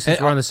ask too,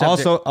 since we're on the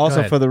subject.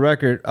 Also for the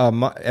record,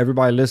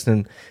 everybody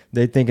listening,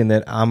 they thinking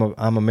that I'm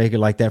a make it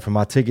like that for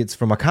my tickets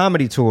for my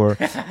comedy tour.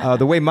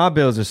 The way my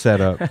bills are set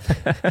up,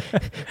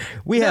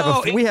 we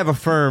have a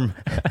firm.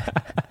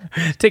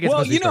 Tickets. Well,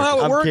 must be you know how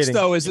it I'm works kidding.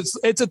 though. Is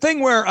it's a thing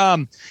where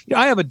I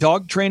have a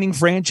dog training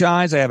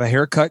franchise, I have a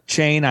haircut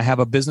chain, I have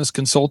a business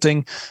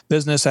consulting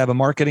business, I have a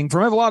marketing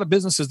firm. I have a lot of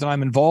businesses that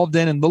I'm involved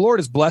in, and the Lord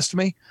has blessed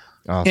me.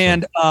 Awesome.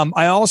 And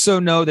I also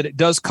know that it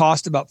does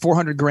cost about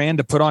 $400,000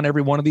 to put on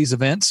every one of these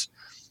events.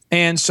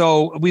 And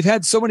so we've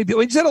had so many people.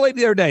 We just had a lady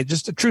the other day,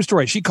 just a true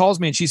story. She calls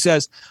me and she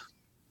says,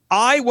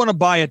 I want to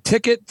buy a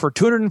ticket for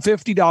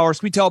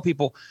 $250. We tell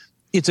people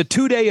it's a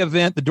 2-day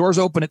event. The doors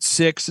open at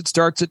 6. It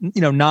starts at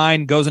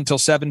 9, goes until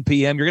 7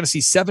 p.m. You're going to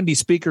see 70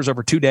 speakers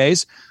over 2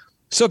 days.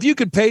 So if you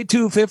could pay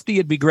 $250,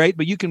 it'd be great,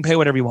 but you can pay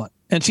whatever you want.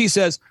 And she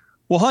says,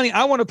 well, honey,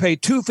 I want to pay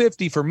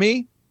 $250 for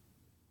me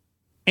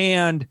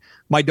and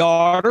my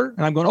daughter.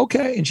 And I'm going,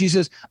 okay. And she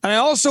says, and I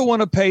also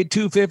want to pay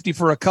 $250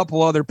 for a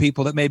couple other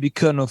people that maybe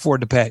couldn't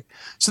afford to pay.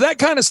 So that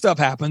kind of stuff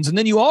happens. And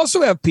then you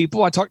also have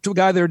people. I talked to a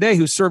guy the other day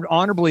who served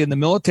honorably in the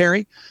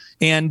military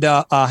and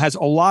has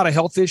a lot of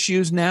health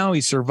issues now. He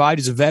survived.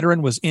 He's a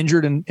veteran, was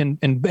injured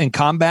in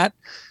combat.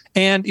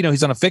 And,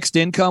 he's on a fixed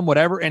income,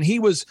 whatever. And he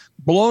was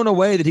blown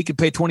away that he could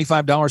pay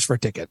 $25 for a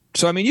ticket.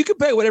 So, I mean, you can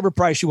pay whatever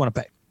price you want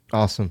to pay.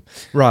 Awesome.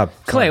 Rob.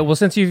 Clay, well,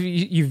 since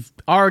you've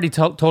already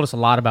told us a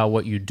lot about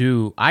what you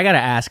do, I got to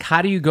ask,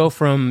 how do you go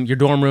from your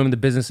dorm room, the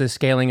businesses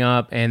scaling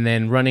up, and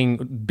then running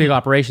big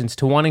operations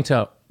to wanting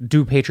to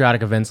do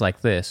patriotic events like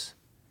this?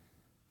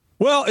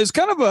 Well, it's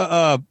kind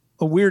of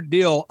a weird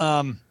deal.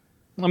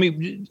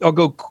 I'll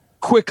go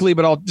quickly,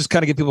 but I'll just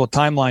kind of give people a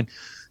timeline.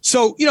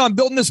 So, I'm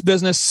building this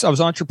business. I was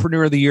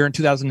Entrepreneur of the Year in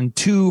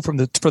 2002 for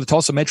the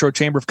Tulsa Metro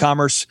Chamber of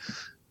Commerce.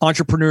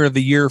 Entrepreneur of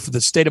the Year for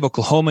the state of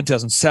Oklahoma in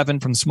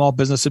 2007 from the Small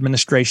Business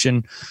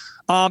Administration.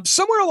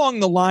 Somewhere along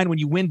the line, when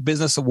you win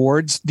business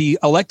awards, the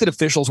elected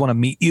officials want to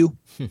meet you.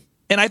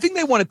 And I think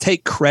they want to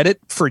take credit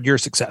for your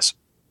success.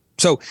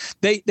 So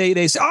they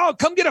say, oh,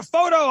 come get a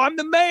photo. I'm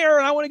the mayor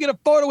and I want to get a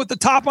photo with the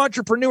top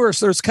entrepreneur.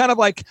 So there's kind of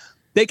like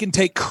they can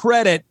take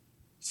credit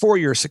for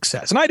your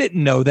success. And I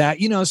didn't know that,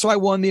 so I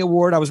won the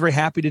award. I was very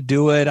happy to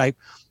do it. I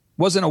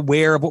wasn't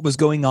aware of what was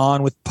going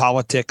on with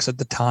politics at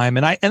the time.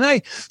 And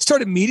I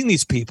started meeting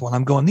these people and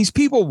I'm going, these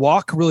people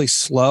walk really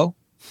slow.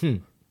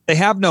 They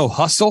have no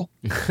hustle.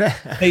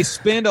 They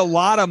spend a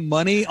lot of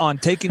money on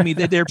taking me.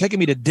 They're taking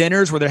me to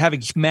dinners where they're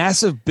having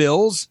massive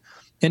bills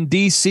in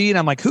DC. And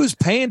I'm like, who's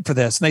paying for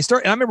this? And I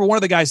remember one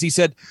of the guys, he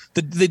said,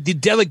 the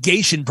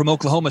delegation from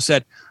Oklahoma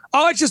said,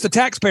 oh, it's just the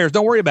taxpayers.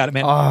 Don't worry about it,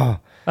 man. Oh.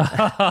 And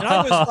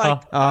I was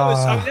like,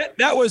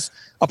 that was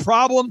a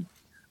problem.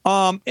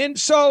 And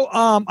so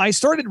I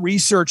started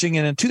researching,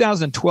 and in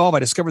 2012, I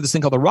discovered this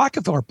thing called the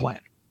Rockefeller Plan.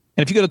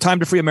 And if you go to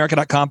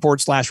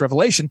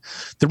timetofreeamerica.com/revelation,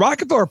 the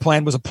Rockefeller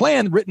Plan was a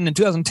plan written in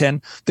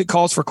 2010 that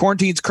calls for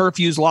quarantines,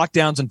 curfews,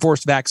 lockdowns, and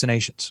forced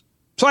vaccinations.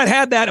 So I'd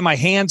had that in my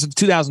hands since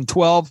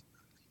 2012,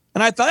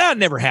 and I thought that'd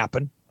never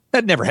happen.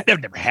 That never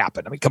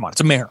happened. I mean, come on,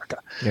 it's America.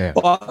 Yeah,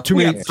 too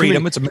many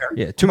freedom. It's America.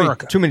 Yeah,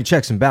 too many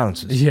checks and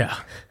balances. Yeah,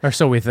 or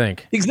so we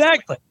think.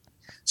 Exactly.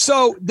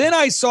 So then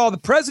I saw the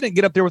president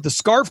get up there with the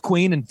scarf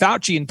queen and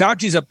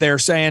Fauci's up there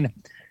saying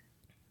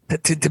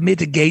to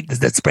mitigate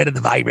the spread of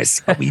the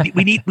virus, we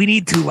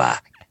need to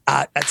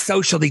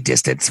socially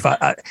distance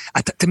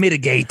to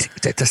mitigate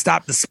to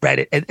stop the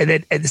spread. And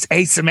then it's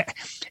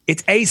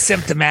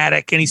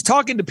asymptomatic. And he's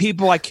talking to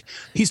people like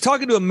he's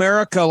talking to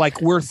America like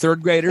we're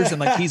third graders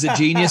and like he's a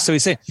genius. So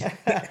he's saying,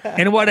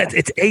 and what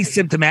it's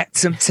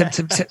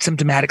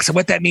symptomatic. So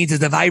what that means is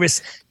the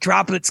virus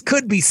droplets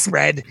could be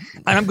spread.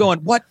 And I'm going,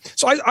 what?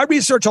 So I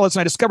researched all this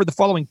and I discovered the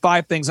following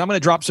 5 things. I'm going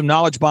to drop some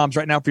knowledge bombs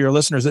right now for your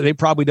listeners that they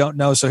probably don't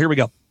know. So here we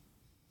go.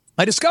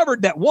 I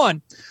discovered that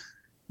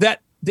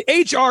the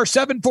HR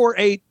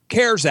 748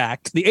 CARES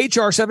Act, the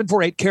HR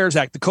 748 CARES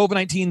Act, the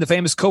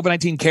famous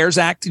COVID-19 CARES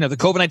Act, the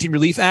COVID-19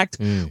 Relief Act,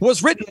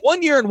 was written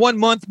 1 year and 1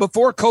 month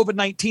before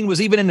COVID-19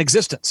 was even in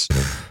existence.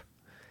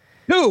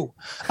 2,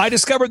 I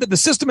discovered that the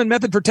system and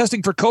method for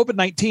testing for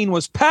COVID-19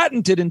 was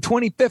patented in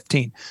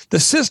 2015. The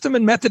system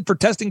and method for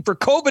testing for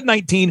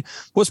COVID-19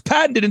 was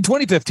patented in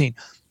 2015.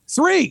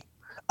 3,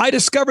 I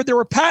discovered there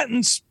were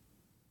patents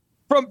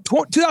from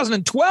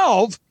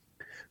 2012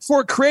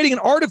 for creating an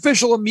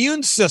artificial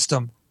immune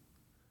system.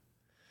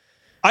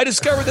 I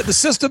discovered that the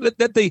system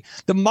that the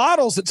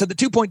models that said that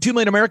 2.2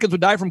 million Americans would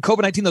die from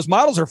COVID-19, those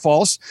models are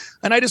false.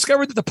 And I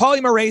discovered that the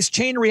polymerase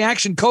chain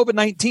reaction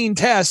COVID-19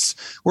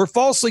 tests were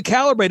falsely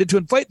calibrated to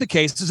inflate the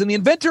cases. And the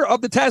inventor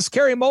of the test,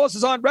 Kerry Mullis,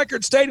 is on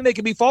record stating they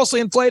can be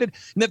falsely inflated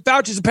and that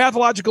Fauci's a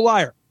pathological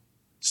liar.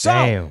 So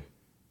Damn.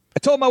 I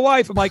told my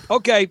wife, I'm like,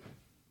 okay,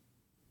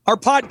 our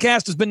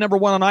podcast has been number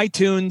 1 on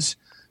iTunes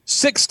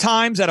 6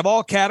 times out of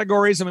all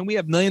categories. I mean, we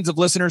have millions of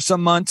listeners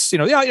some months, as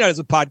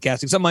a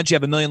podcasting, some months you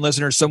have 1 million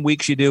listeners, some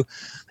weeks you do.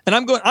 And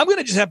I'm going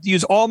to just have to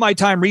use all my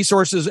time,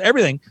 resources,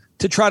 everything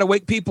to try to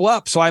wake people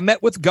up. So I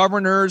met with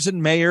governors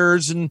and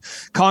mayors and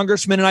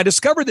congressmen, and I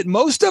discovered that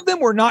most of them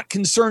were not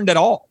concerned at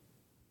all.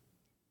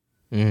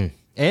 And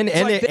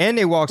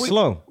they walk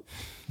slow.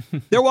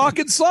 They're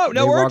walking slow.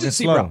 No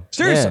urgency, bro.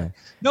 Seriously. Yeah.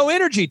 No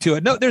energy to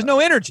it. No, there's no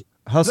energy.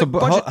 Hustle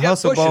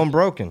bone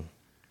broken.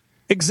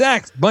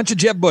 Exact. Bunch of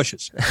Jeb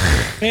Bushes.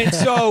 And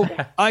so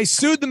I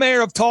sued the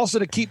mayor of Tulsa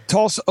to keep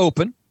Tulsa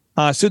open.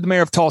 Sued the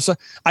mayor of Tulsa.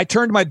 I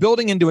turned my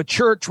building into a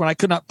church when I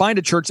could not find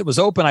a church that was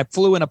open. I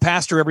flew in a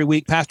pastor every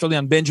week, Pastor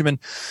Leon Benjamin,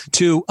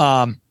 to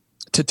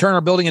turn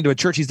our building into a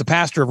church. He's the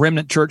pastor of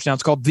Remnant Church. Now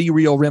it's called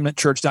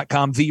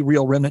TheRealRemnantChurch.com, The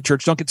Real Remnant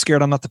Church. Don't get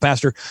scared. I'm not the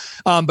pastor.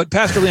 But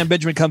Pastor Leon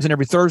Benjamin comes in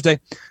every Thursday.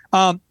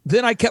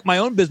 Then I kept my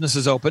own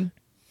businesses open.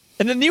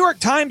 And the New York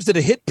Times did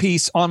a hit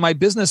piece on my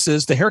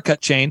businesses, the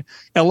haircut chain,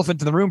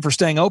 Elephant in the Room, for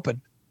staying open.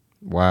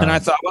 Wow. And I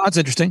thought, well, that's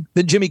interesting.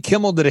 Then Jimmy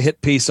Kimmel did a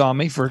hit piece on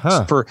me for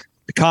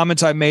the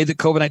comments I made that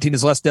COVID-19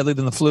 is less deadly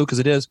than the flu, because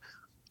it is.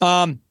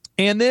 And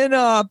then,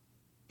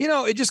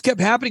 it just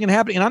kept happening and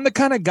happening. And I'm the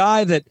kind of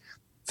guy that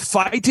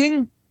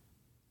fighting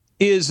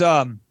is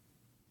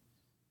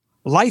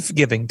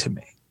life-giving to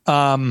me.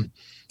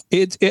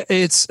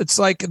 It's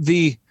like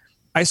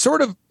I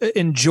sort of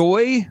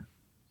enjoy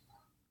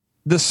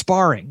the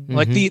sparring.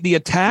 Like the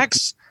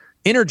attacks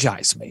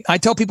energize me. I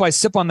tell people I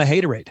sip on the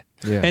haterade.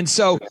 Yeah. And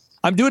so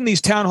I'm doing these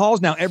town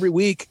halls now every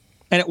week.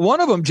 And at one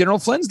of them, General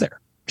Flynn's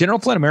there. General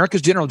Flynn,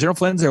 America's General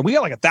Flynn's there. We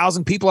got like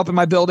 1,000 people up in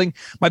my building.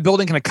 My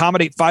building can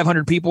accommodate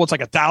 500 people. It's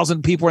like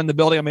 1,000 people in the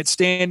building. I mean, it's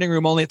standing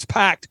room only. It's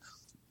packed.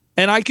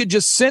 And I could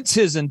just sense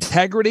his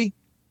integrity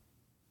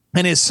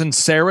and his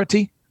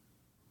sincerity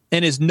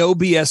and his no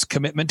BS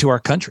commitment to our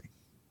country.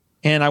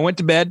 And I went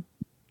to bed.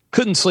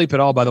 Couldn't sleep at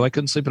all, by the way.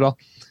 Couldn't sleep at all.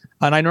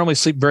 And I normally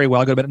sleep very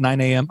well. I go to bed at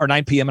 9 a.m. or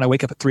 9 p.m. and I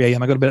wake up at 3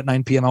 a.m. I go to bed at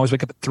 9 p.m. I always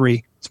wake up at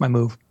 3. It's my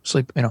move.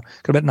 Sleep, go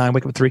to bed at 9,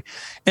 wake up at 3.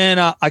 And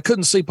I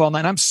couldn't sleep all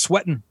night. I'm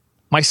sweating.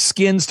 My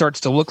skin starts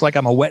to look like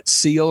I'm a wet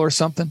seal or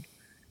something.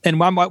 And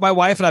my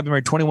wife and I have been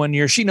married 21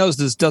 years. She knows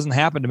this doesn't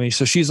happen to me.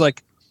 So she's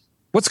like,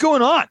 what's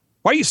going on?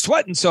 Why are you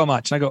sweating so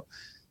much? And I go,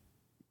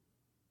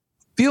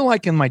 feel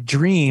like in my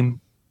dream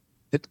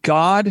that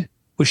God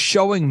was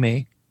showing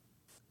me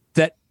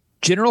that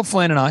General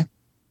Flynn and I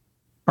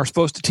are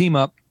supposed to team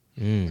up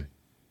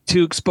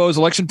to expose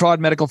election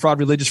fraud, medical fraud,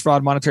 religious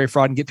fraud, monetary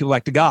fraud, and get people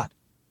back to God.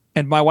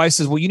 And my wife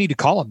says, well, you need to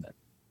call him then.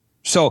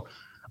 So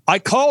I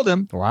called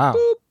him. Wow.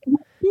 Boop, boop,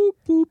 boop,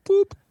 boop,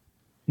 boop.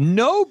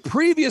 No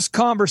previous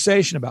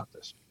conversation about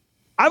this.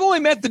 I've only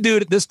met the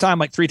dude at this time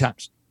like 3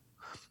 times.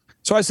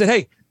 So I said,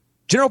 hey,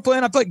 General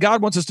Flynn, I feel like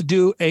God wants us to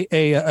do an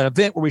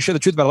event where we share the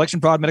truth about election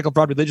fraud, medical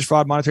fraud, religious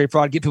fraud, monetary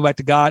fraud, get people back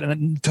to God,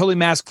 and totally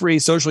mask-free,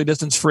 socially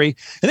distance-free.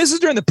 And this is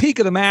during the peak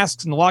of the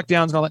masks and the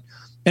lockdowns and all that.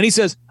 And he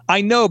says,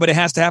 I know, but it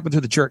has to happen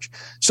through the church.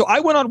 So I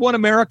went on One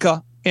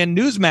America and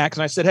Newsmax,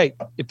 and I said, hey,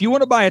 if you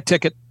want to buy a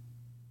ticket,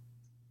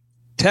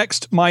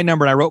 text my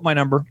number. And I wrote my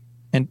number.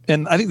 And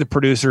I think the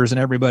producers and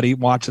everybody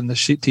watching the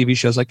TV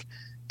shows like,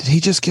 did he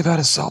just give out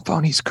his cell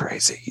phone? He's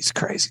crazy. He's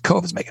crazy.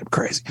 COVID's making him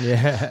crazy.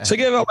 Yeah. So I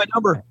gave out my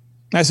number.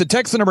 I said,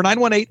 text the number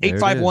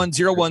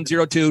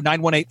 918-851-0102,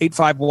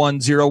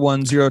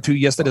 918-851-0102.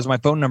 Yes, that is my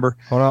phone number.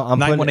 Hold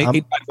on. I'm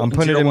putting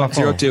it in my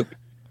phone.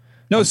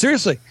 No,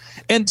 seriously.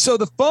 And so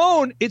the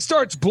phone, it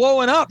starts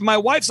blowing up. My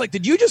wife's like,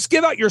 did you just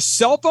give out your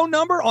cell phone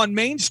number on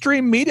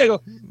mainstream media? I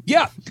go,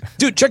 yeah.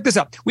 Dude, check this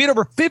out. We had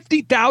over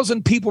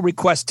 50,000 people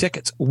request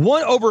tickets.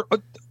 Over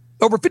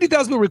 50,000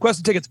 people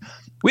requested tickets.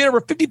 We had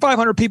over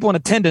 5,500 people in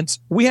attendance.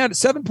 We had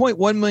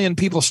 7.1 million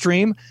people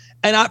stream.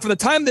 And from the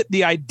time that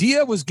the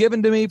idea was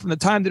given to me, from the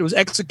time that it was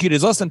executed,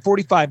 it's less than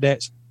 45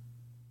 days.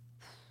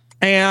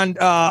 And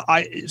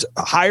I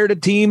hired a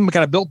team,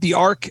 kind of built the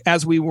ark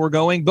as we were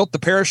going, built the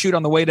parachute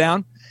on the way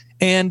down.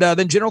 And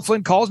then General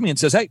Flynn calls me and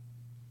says, hey,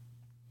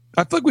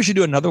 I feel like we should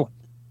do another one.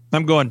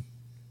 I'm going,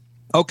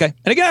 okay.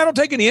 And again, I don't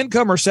take any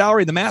income or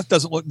salary. The math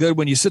doesn't look good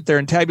when you sit there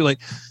and tabulate,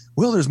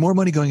 well, there's more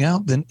money going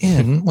out than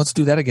in. Let's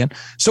do that again.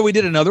 So we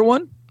did another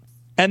one.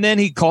 And then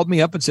he called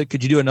me up and said,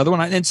 could you do another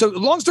one? And so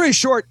long story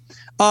short,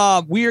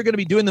 we are going to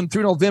be doing them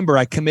through November.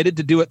 I committed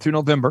to do it through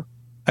November.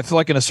 I feel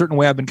like in a certain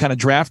way I've been kind of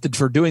drafted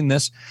for doing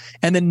this.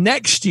 And then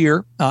next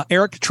year,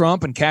 Eric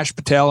Trump and Kash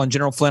Patel and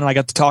General Flynn and I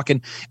got to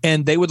talking,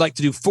 and they would like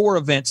to do 4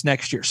 events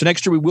next year. So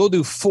next year we will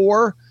do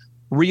 4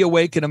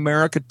 Reawaken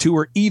America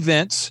Tour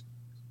events.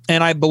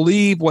 And I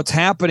believe what's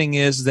happening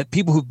is that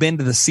people who've been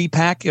to the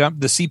CPAC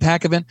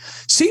event,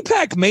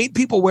 CPAC made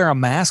people wear a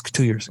mask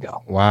 2 years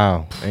ago.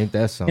 Wow. Ain't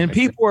that something? And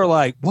people are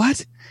like,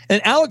 what?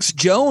 And Alex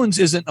Jones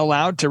isn't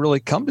allowed to really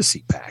come to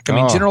CPAC. I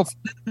mean, General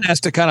Flynn has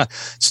to kind of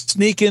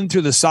sneak in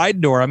through the side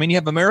door. I mean, you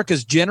have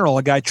America's general,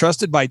 a guy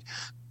trusted by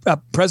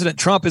President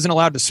Trump, isn't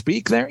allowed to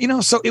speak there.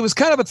 So it was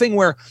kind of a thing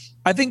where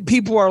I think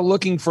people are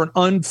looking for an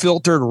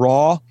unfiltered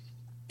raw.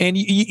 And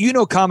you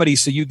know comedy,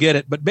 so you get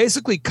it. But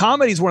basically,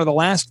 comedy is one of the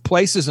last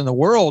places in the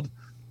world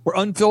where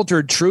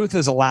unfiltered truth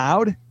is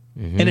allowed,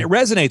 and it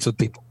resonates with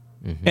people.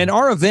 And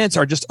our events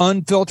are just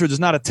unfiltered.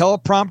 There's not a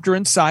teleprompter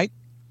in sight.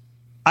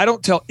 I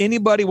don't tell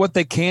anybody what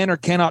they can or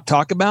cannot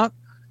talk about.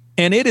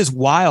 And it is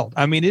wild.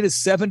 I mean, it is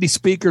 70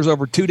 speakers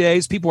over 2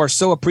 days. People are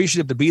so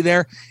appreciative to be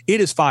there.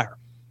 It is fire.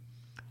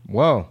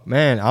 Whoa,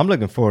 man, I'm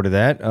looking forward to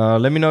that.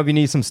 Let me know if you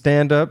need some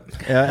stand-up.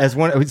 As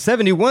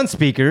 71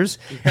 speakers.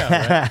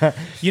 Yeah, right.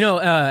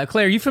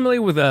 Claire, are you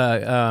familiar with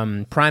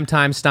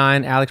Primetime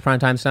Stein, Alex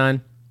Primetime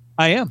Stein?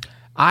 I am.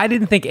 I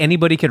didn't think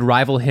anybody could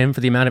rival him for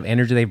the amount of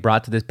energy they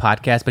brought to this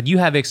podcast, but you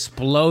have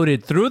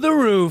exploded through the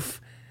roof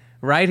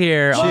right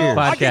here on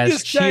the I can podcast.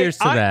 just say, Cheers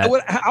to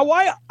that. How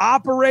I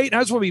operate, and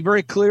I just want to be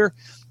very clear.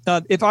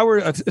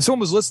 If someone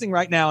was listening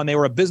right now and they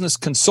were a business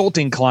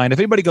consulting client, if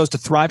anybody goes to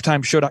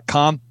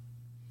thrivetimeshow.com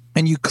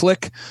and you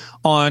click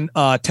on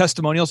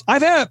testimonials, I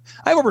have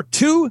over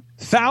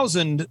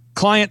 2,000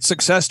 client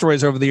success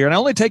stories over the year, and I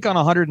only take on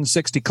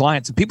 160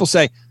 clients. And people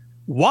say,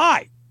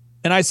 why?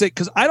 And I say,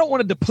 because I don't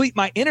want to deplete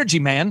my energy,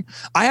 man.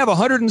 I have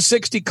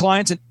 160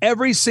 clients, and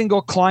every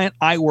single client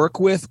I work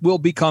with will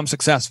become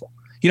successful.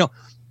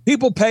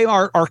 People pay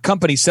our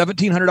company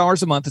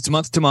 $1,700 a month. It's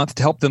month to month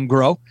to help them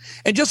grow.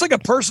 And just like a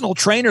personal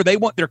trainer, they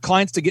want their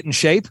clients to get in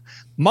shape.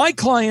 My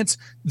clients,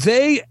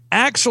 they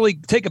actually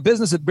take a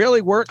business that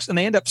barely works and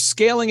they end up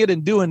scaling it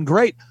and doing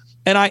great.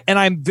 And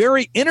I'm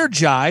very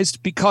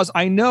energized because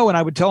I know, and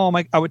I would tell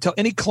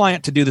any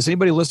client to do this.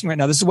 Anybody listening right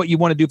now, this is what you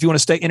want to do if you want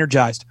to stay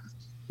energized.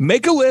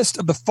 Make a list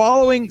of the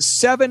following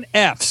 7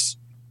 F's: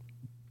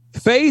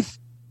 faith,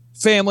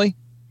 family,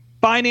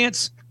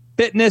 finance,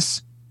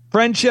 fitness,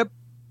 friendship,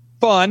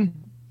 fun,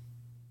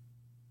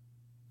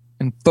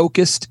 and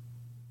focused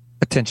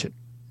attention.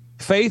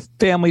 Faith,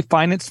 family,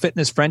 finance,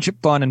 fitness, friendship,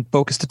 fun, and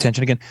focused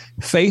attention. Again,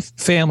 faith,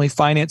 family,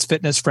 finance,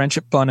 fitness,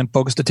 friendship, fun, and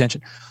focused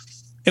attention.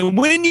 And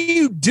when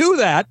you do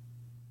that,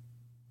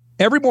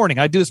 every morning,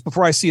 I do this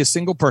before I see a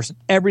single person.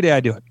 Every day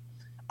I do it.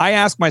 I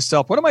ask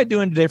myself, what am I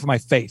doing today for my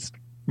faith,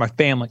 my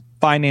family,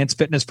 finance,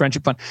 fitness,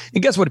 friendship, fun?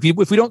 And guess what?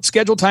 If we don't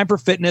schedule time for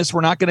fitness,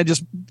 we're not going to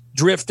just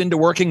drift into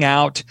working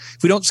out.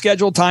 If we don't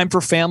schedule time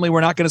for family,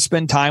 we're not going to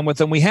spend time with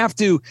them. We have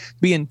to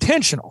be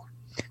intentional.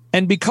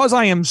 And because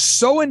I am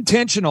so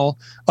intentional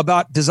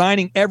about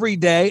designing every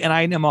day, and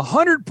I am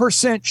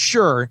 100%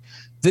 sure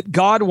that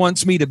God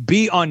wants me to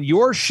be on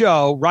your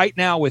show right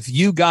now with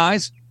you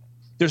guys,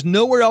 there's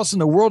nowhere else in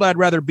the world I'd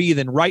rather be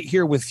than right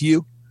here with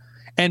you.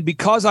 And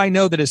because I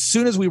know that as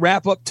soon as we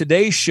wrap up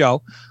today's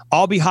show,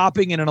 I'll be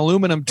hopping in an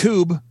aluminum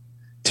tube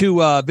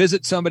to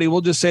visit somebody.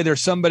 We'll just say there's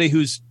somebody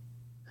who's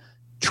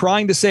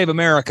trying to save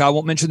America. I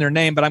won't mention their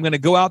name, but I'm going to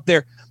go out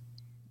there.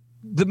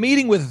 The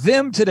meeting with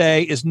them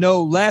today is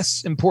no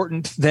less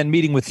important than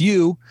meeting with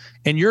you,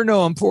 and you're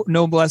no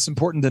less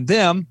important than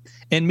them.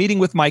 And meeting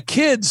with my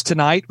kids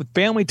tonight with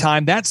family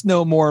time, that's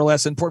no more or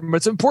less important, but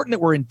it's important that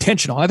we're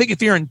intentional. I think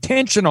if you're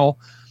intentional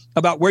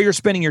about where you're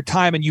spending your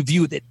time and you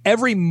view that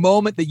every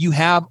moment that you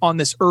have on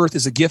this earth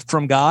is a gift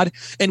from God,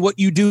 and what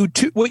you do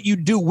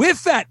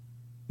with that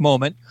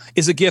moment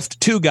is a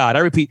gift to God. I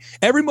repeat,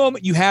 every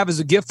moment you have is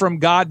a gift from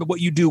God, but what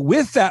you do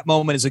with that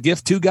moment is a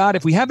gift to God.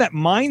 If we have that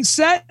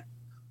mindset,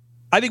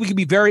 I think we can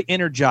be very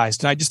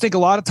energized. And I just think a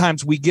lot of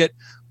times we get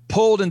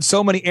pulled in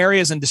so many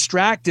areas and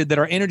distracted that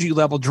our energy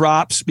level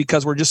drops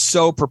because we're just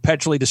so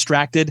perpetually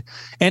distracted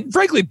and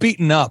frankly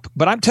beaten up.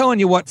 But I'm telling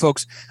you what,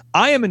 folks,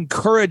 I am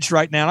encouraged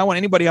right now. And I want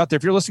anybody out there,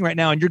 if you're listening right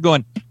now and you're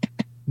going,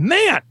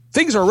 man,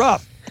 things are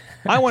rough,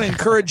 I want to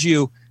encourage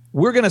you.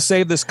 We're going to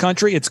save this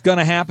country. It's going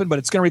to happen, but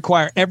it's going to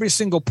require every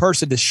single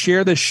person to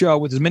share this show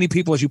with as many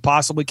people as you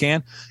possibly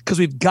can, because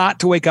we've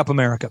got to wake up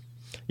America.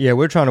 Yeah,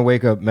 we're trying to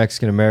wake up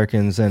Mexican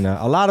Americans, and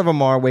a lot of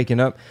them are waking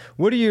up.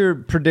 What are your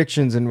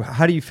predictions, and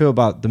how do you feel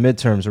about the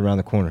midterms around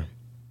the corner?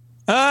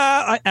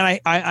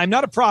 I'm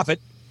not a prophet.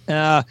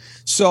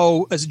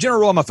 So as a general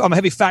rule, I'm a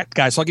heavy fact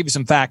guy, so I'll give you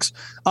some facts.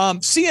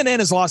 CNN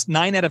has lost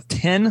 9 out of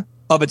 10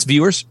 of its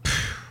viewers.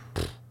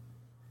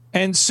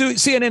 And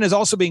CNN is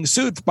also being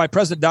sued by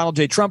President Donald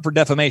J. Trump for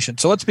defamation.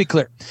 So let's be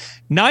clear.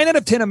 9 out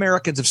of 10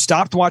 Americans have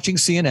stopped watching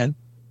CNN.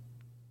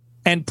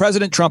 And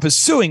President Trump is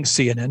suing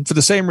CNN for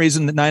the same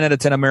reason that 9 out of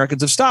 10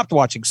 Americans have stopped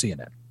watching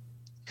CNN.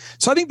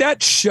 So I think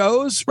that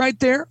shows right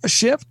there a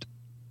shift.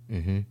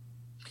 Mm-hmm.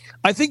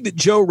 I think that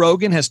Joe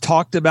Rogan has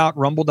talked about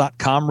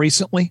Rumble.com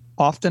recently,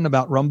 often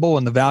about Rumble,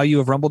 and the value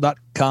of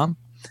Rumble.com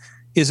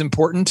is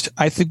important.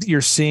 I think that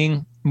you're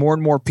seeing more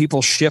and more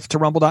people shift to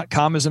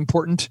Rumble.com is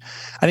important.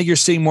 I think you're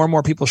seeing more and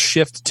more people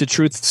shift to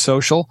Truth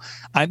Social.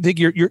 I think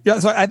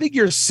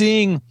you're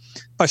seeing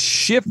a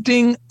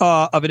shifting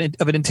of an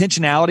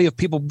intentionality of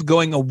people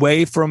going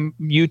away from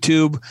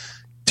YouTube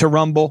to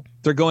Rumble.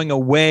 They're going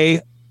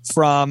away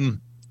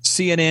from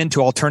CNN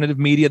to alternative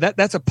media.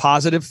 That's a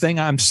positive thing.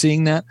 I'm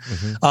seeing that.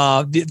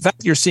 Mm-hmm. The fact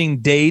that you're seeing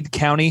Dade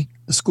County,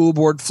 the school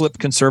board, flip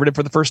conservative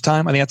for the first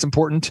time, I think that's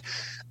important.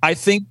 I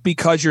think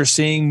because you're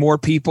seeing more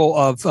people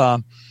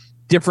of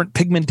different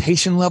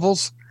pigmentation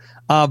levels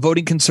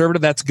voting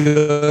conservative, that's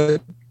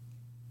good.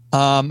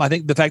 I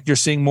think the fact you're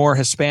seeing more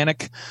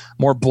Hispanic,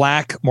 more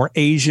Black, more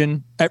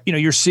Asian,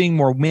 you're seeing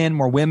more men,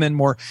 more women,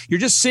 you're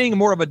just seeing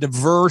more of a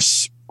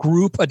diverse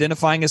group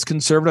identifying as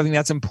conservative. I think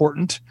that's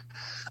important.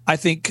 I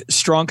think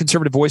strong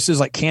conservative voices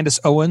like Candace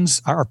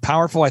Owens are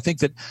powerful. I think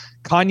that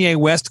Kanye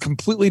West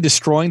completely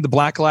destroying the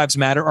Black Lives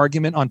Matter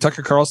argument on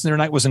Tucker Carlson the other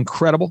night was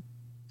incredible.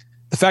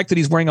 The fact that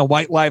he's wearing a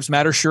White Lives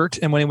Matter shirt,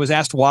 and when he was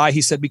asked why,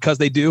 he said, because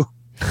they do.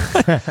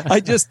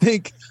 I just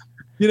think,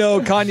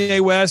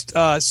 Kanye West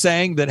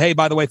saying that, hey,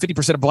 by the way,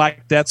 50% of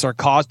Black deaths are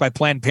caused by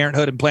Planned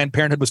Parenthood, and Planned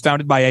Parenthood was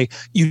founded by a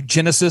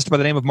eugenicist by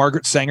the name of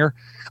Margaret Sanger.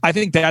 I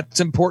think that's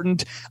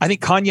important. I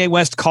think Kanye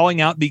West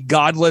calling out the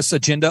godless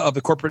agenda of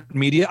the corporate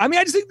media. I mean,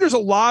 I just think there's a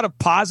lot of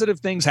positive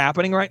things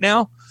happening right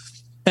now.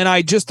 And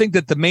I just think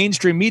that the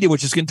mainstream media,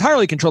 which is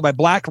entirely controlled by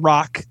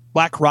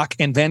BlackRock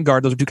and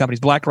Vanguard, those are two companies,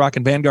 BlackRock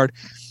and Vanguard,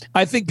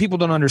 I think people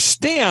don't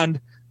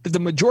understand that the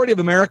majority of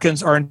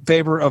Americans are in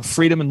favor of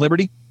freedom and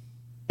liberty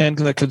and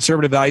the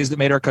conservative values that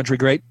made our country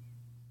great.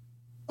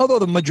 Although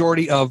the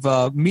majority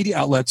of media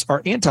outlets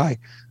are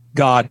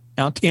anti-God,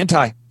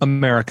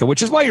 anti-America,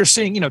 which is why you're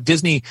seeing,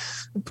 Disney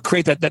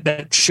create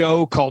that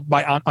show called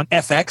on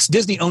FX.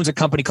 Disney owns a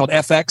company called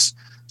FX.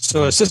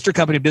 So a sister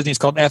company of Disney is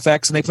called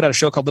FX, and they put out a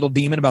show called Little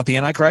Demon about the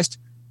Antichrist.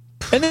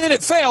 And then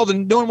it failed,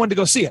 and no one wanted to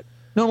go see it.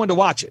 No one wanted to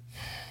watch it.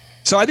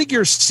 So I think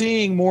you're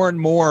seeing more and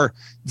more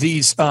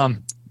these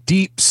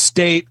deep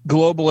state,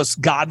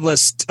 globalist,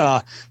 godless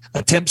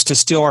attempts to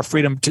steal our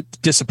freedom to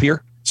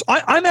disappear. So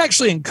I'm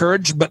actually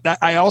encouraged, but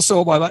I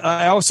also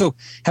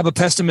have a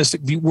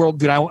pessimistic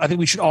worldview. I think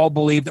we should all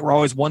believe that we're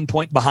always 1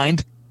 point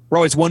behind. We're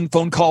always one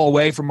phone call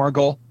away from our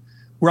goal.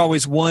 We're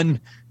always one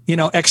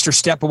extra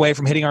step away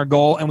from hitting our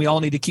goal, and we all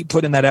need to keep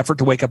putting that effort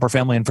to wake up our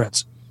family and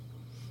friends.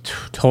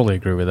 Totally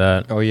agree with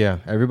that. Oh, yeah.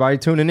 Everybody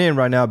tuning in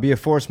right now, be a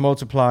force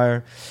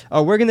multiplier.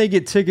 Where can they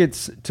get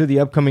tickets to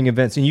the upcoming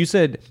events? And you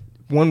said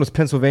one was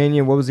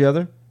Pennsylvania. What was the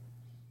other?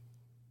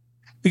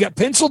 We got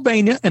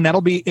Pennsylvania, and that'll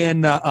be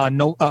in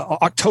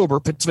October,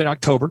 Pennsylvania,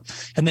 October.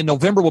 And then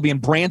November will be in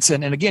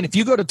Branson. And again, if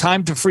you go to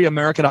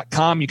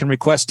timetofreeamerica.com, you can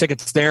request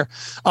tickets there.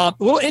 A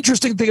little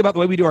interesting thing about the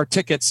way we do our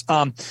tickets,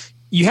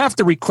 you have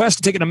to request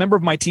a ticket. A member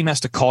of my team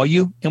has to call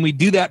you. And we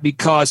do that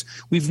because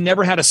we've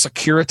never had a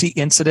security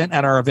incident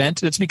at our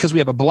event. It's because we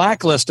have a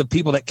blacklist of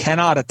people that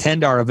cannot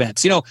attend our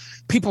events.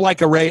 People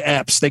like Array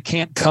Epps, they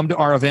can't come to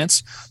our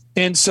events.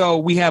 And so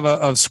we have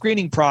a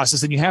screening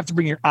process, and you have to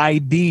bring your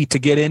ID to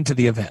get into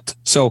the event.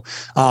 So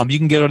you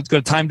can go to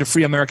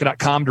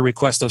timetofreeamerica.com to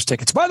request those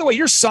tickets. By the way,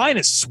 your sign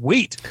is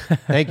sweet.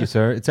 Thank you,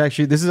 sir. This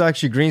is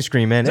actually green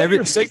screen, man.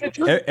 Your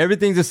signature?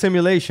 Everything's a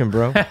simulation,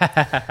 bro.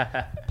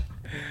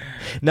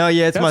 No,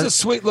 yeah, that's a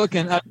sweet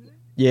looking.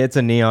 Yeah, it's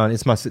a neon.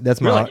 That's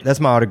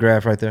my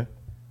autograph right there.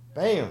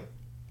 Bam.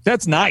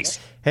 That's nice.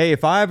 Hey,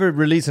 if I ever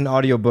release an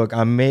audiobook,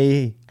 I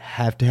may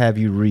have to have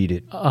you read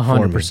it.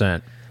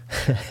 100%.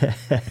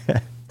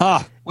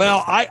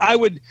 Well, I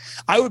would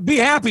be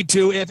happy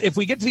to if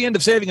we get to the end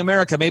of Saving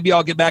America. Maybe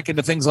I'll get back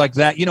into things like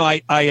that.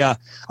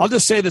 I'll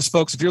just say this,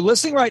 folks. If you're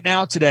listening right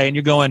now today and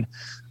you're going,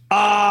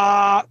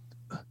 what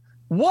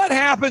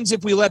happens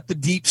if we let the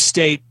deep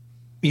state?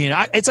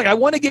 It's like I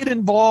want to get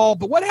involved,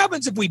 but what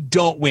happens if we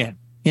don't win?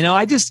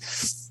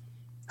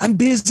 I'm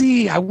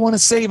busy. I want to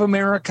save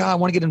America. I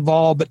want to get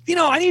involved, but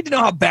I need to know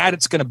how bad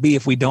it's going to be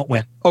if we don't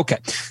win. Okay.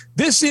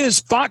 This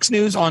is Fox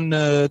News on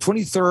the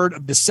 23rd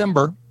of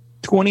December,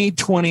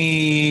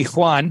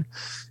 2021.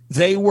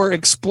 They were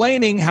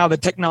explaining how the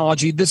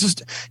technology, this is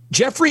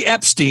Jeffrey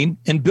Epstein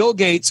and Bill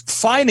Gates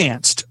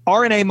financed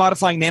RNA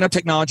modifying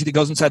nanotechnology that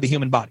goes inside the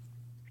human body.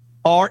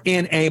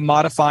 RNA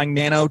modifying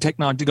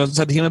nanotechnology that goes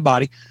inside the human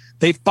body.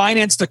 They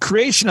financed the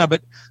creation of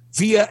it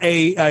via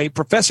a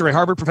professor, a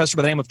Harvard professor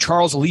by the name of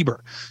Charles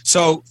Lieber.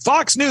 So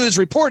Fox News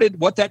reported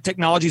what that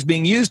technology is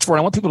being used for. And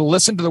I want people to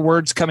listen to the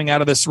words coming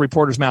out of this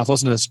reporter's mouth.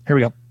 Listen to this. Here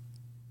we go.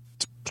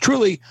 It's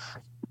truly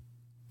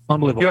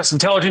unbelievable. U.S.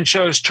 intelligence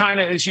shows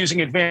China is using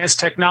advanced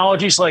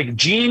technologies like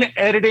gene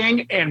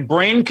editing and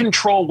brain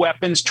control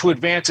weapons to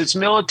advance its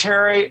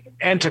military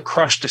and to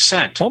crush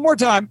dissent. One more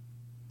time.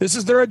 This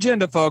is their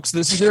agenda, folks.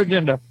 This is their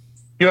agenda.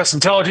 U.S.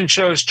 intelligence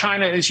shows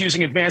China is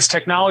using advanced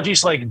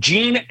technologies like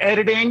gene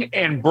editing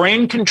and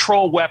brain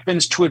control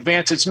weapons to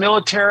advance its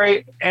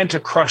military and to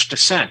crush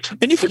dissent.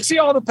 And you can see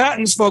all the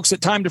patents, folks,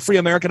 at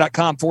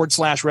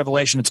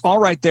timetofreeamerica.com/revelation. It's all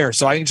right there.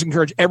 So I just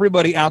encourage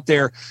everybody out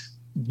there,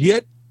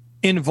 get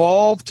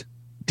involved,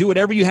 do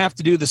whatever you have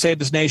to do to save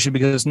this nation,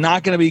 because it's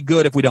not going to be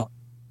good if we don't.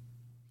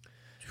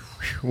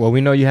 Well, we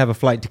know you have a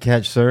flight to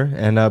catch, sir,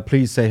 and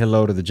please say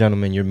hello to the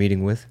gentleman you're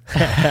meeting with.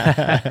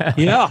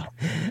 Yeah.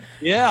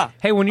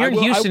 Hey, when you're in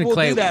Houston,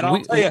 Clay,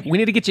 we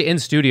need to get you in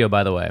studio,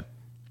 by the way.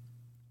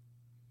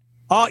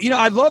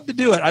 I'd love to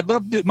do it. I'd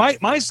love to do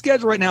it. My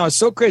schedule right now is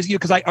so crazy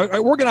because I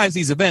organize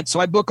these events. So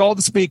I book all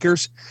the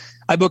speakers.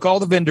 I book all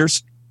the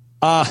vendors.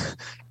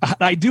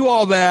 I do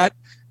all that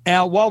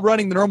while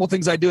running the normal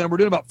things I do. And we're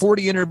doing about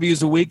 40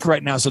 interviews a week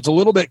right now. So it's a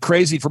little bit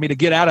crazy for me to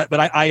get at it.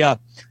 But I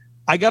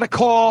got a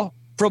call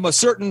from a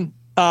certain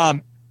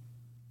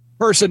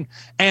person,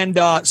 and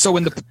so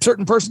when the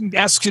certain person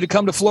asks you to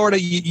come to Florida,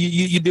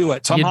 you do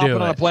it. So I'm hopping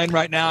on a plane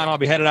right now, and I'll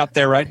be headed out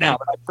there right now.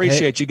 But I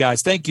appreciate you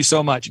guys. Thank you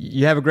so much.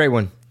 You have a great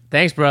one.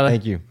 Thanks, brother.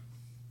 Thank you.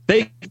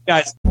 Thank you,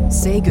 guys.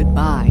 Say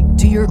goodbye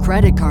to your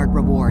credit card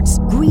rewards.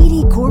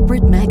 Greedy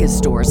corporate mega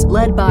stores,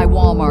 led by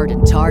Walmart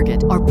and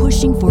Target, are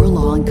pushing for a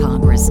law in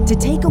Congress to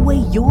take away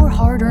your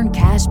hard-earned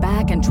cash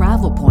back and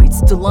travel points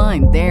to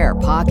line their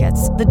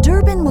pockets. The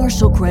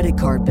Durbin-Marshall credit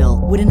card bill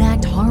would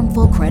enact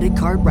harmful credit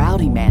card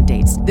routing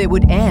mandates that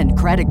would end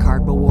credit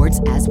card rewards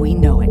as we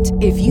know it.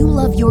 If you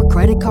love your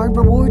credit card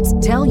rewards,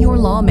 tell your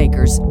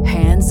lawmakers,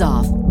 hands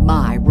off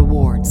my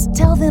rewards.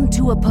 Tell them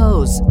to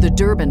oppose the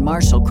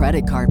Durbin-Marshall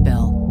credit card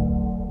bill.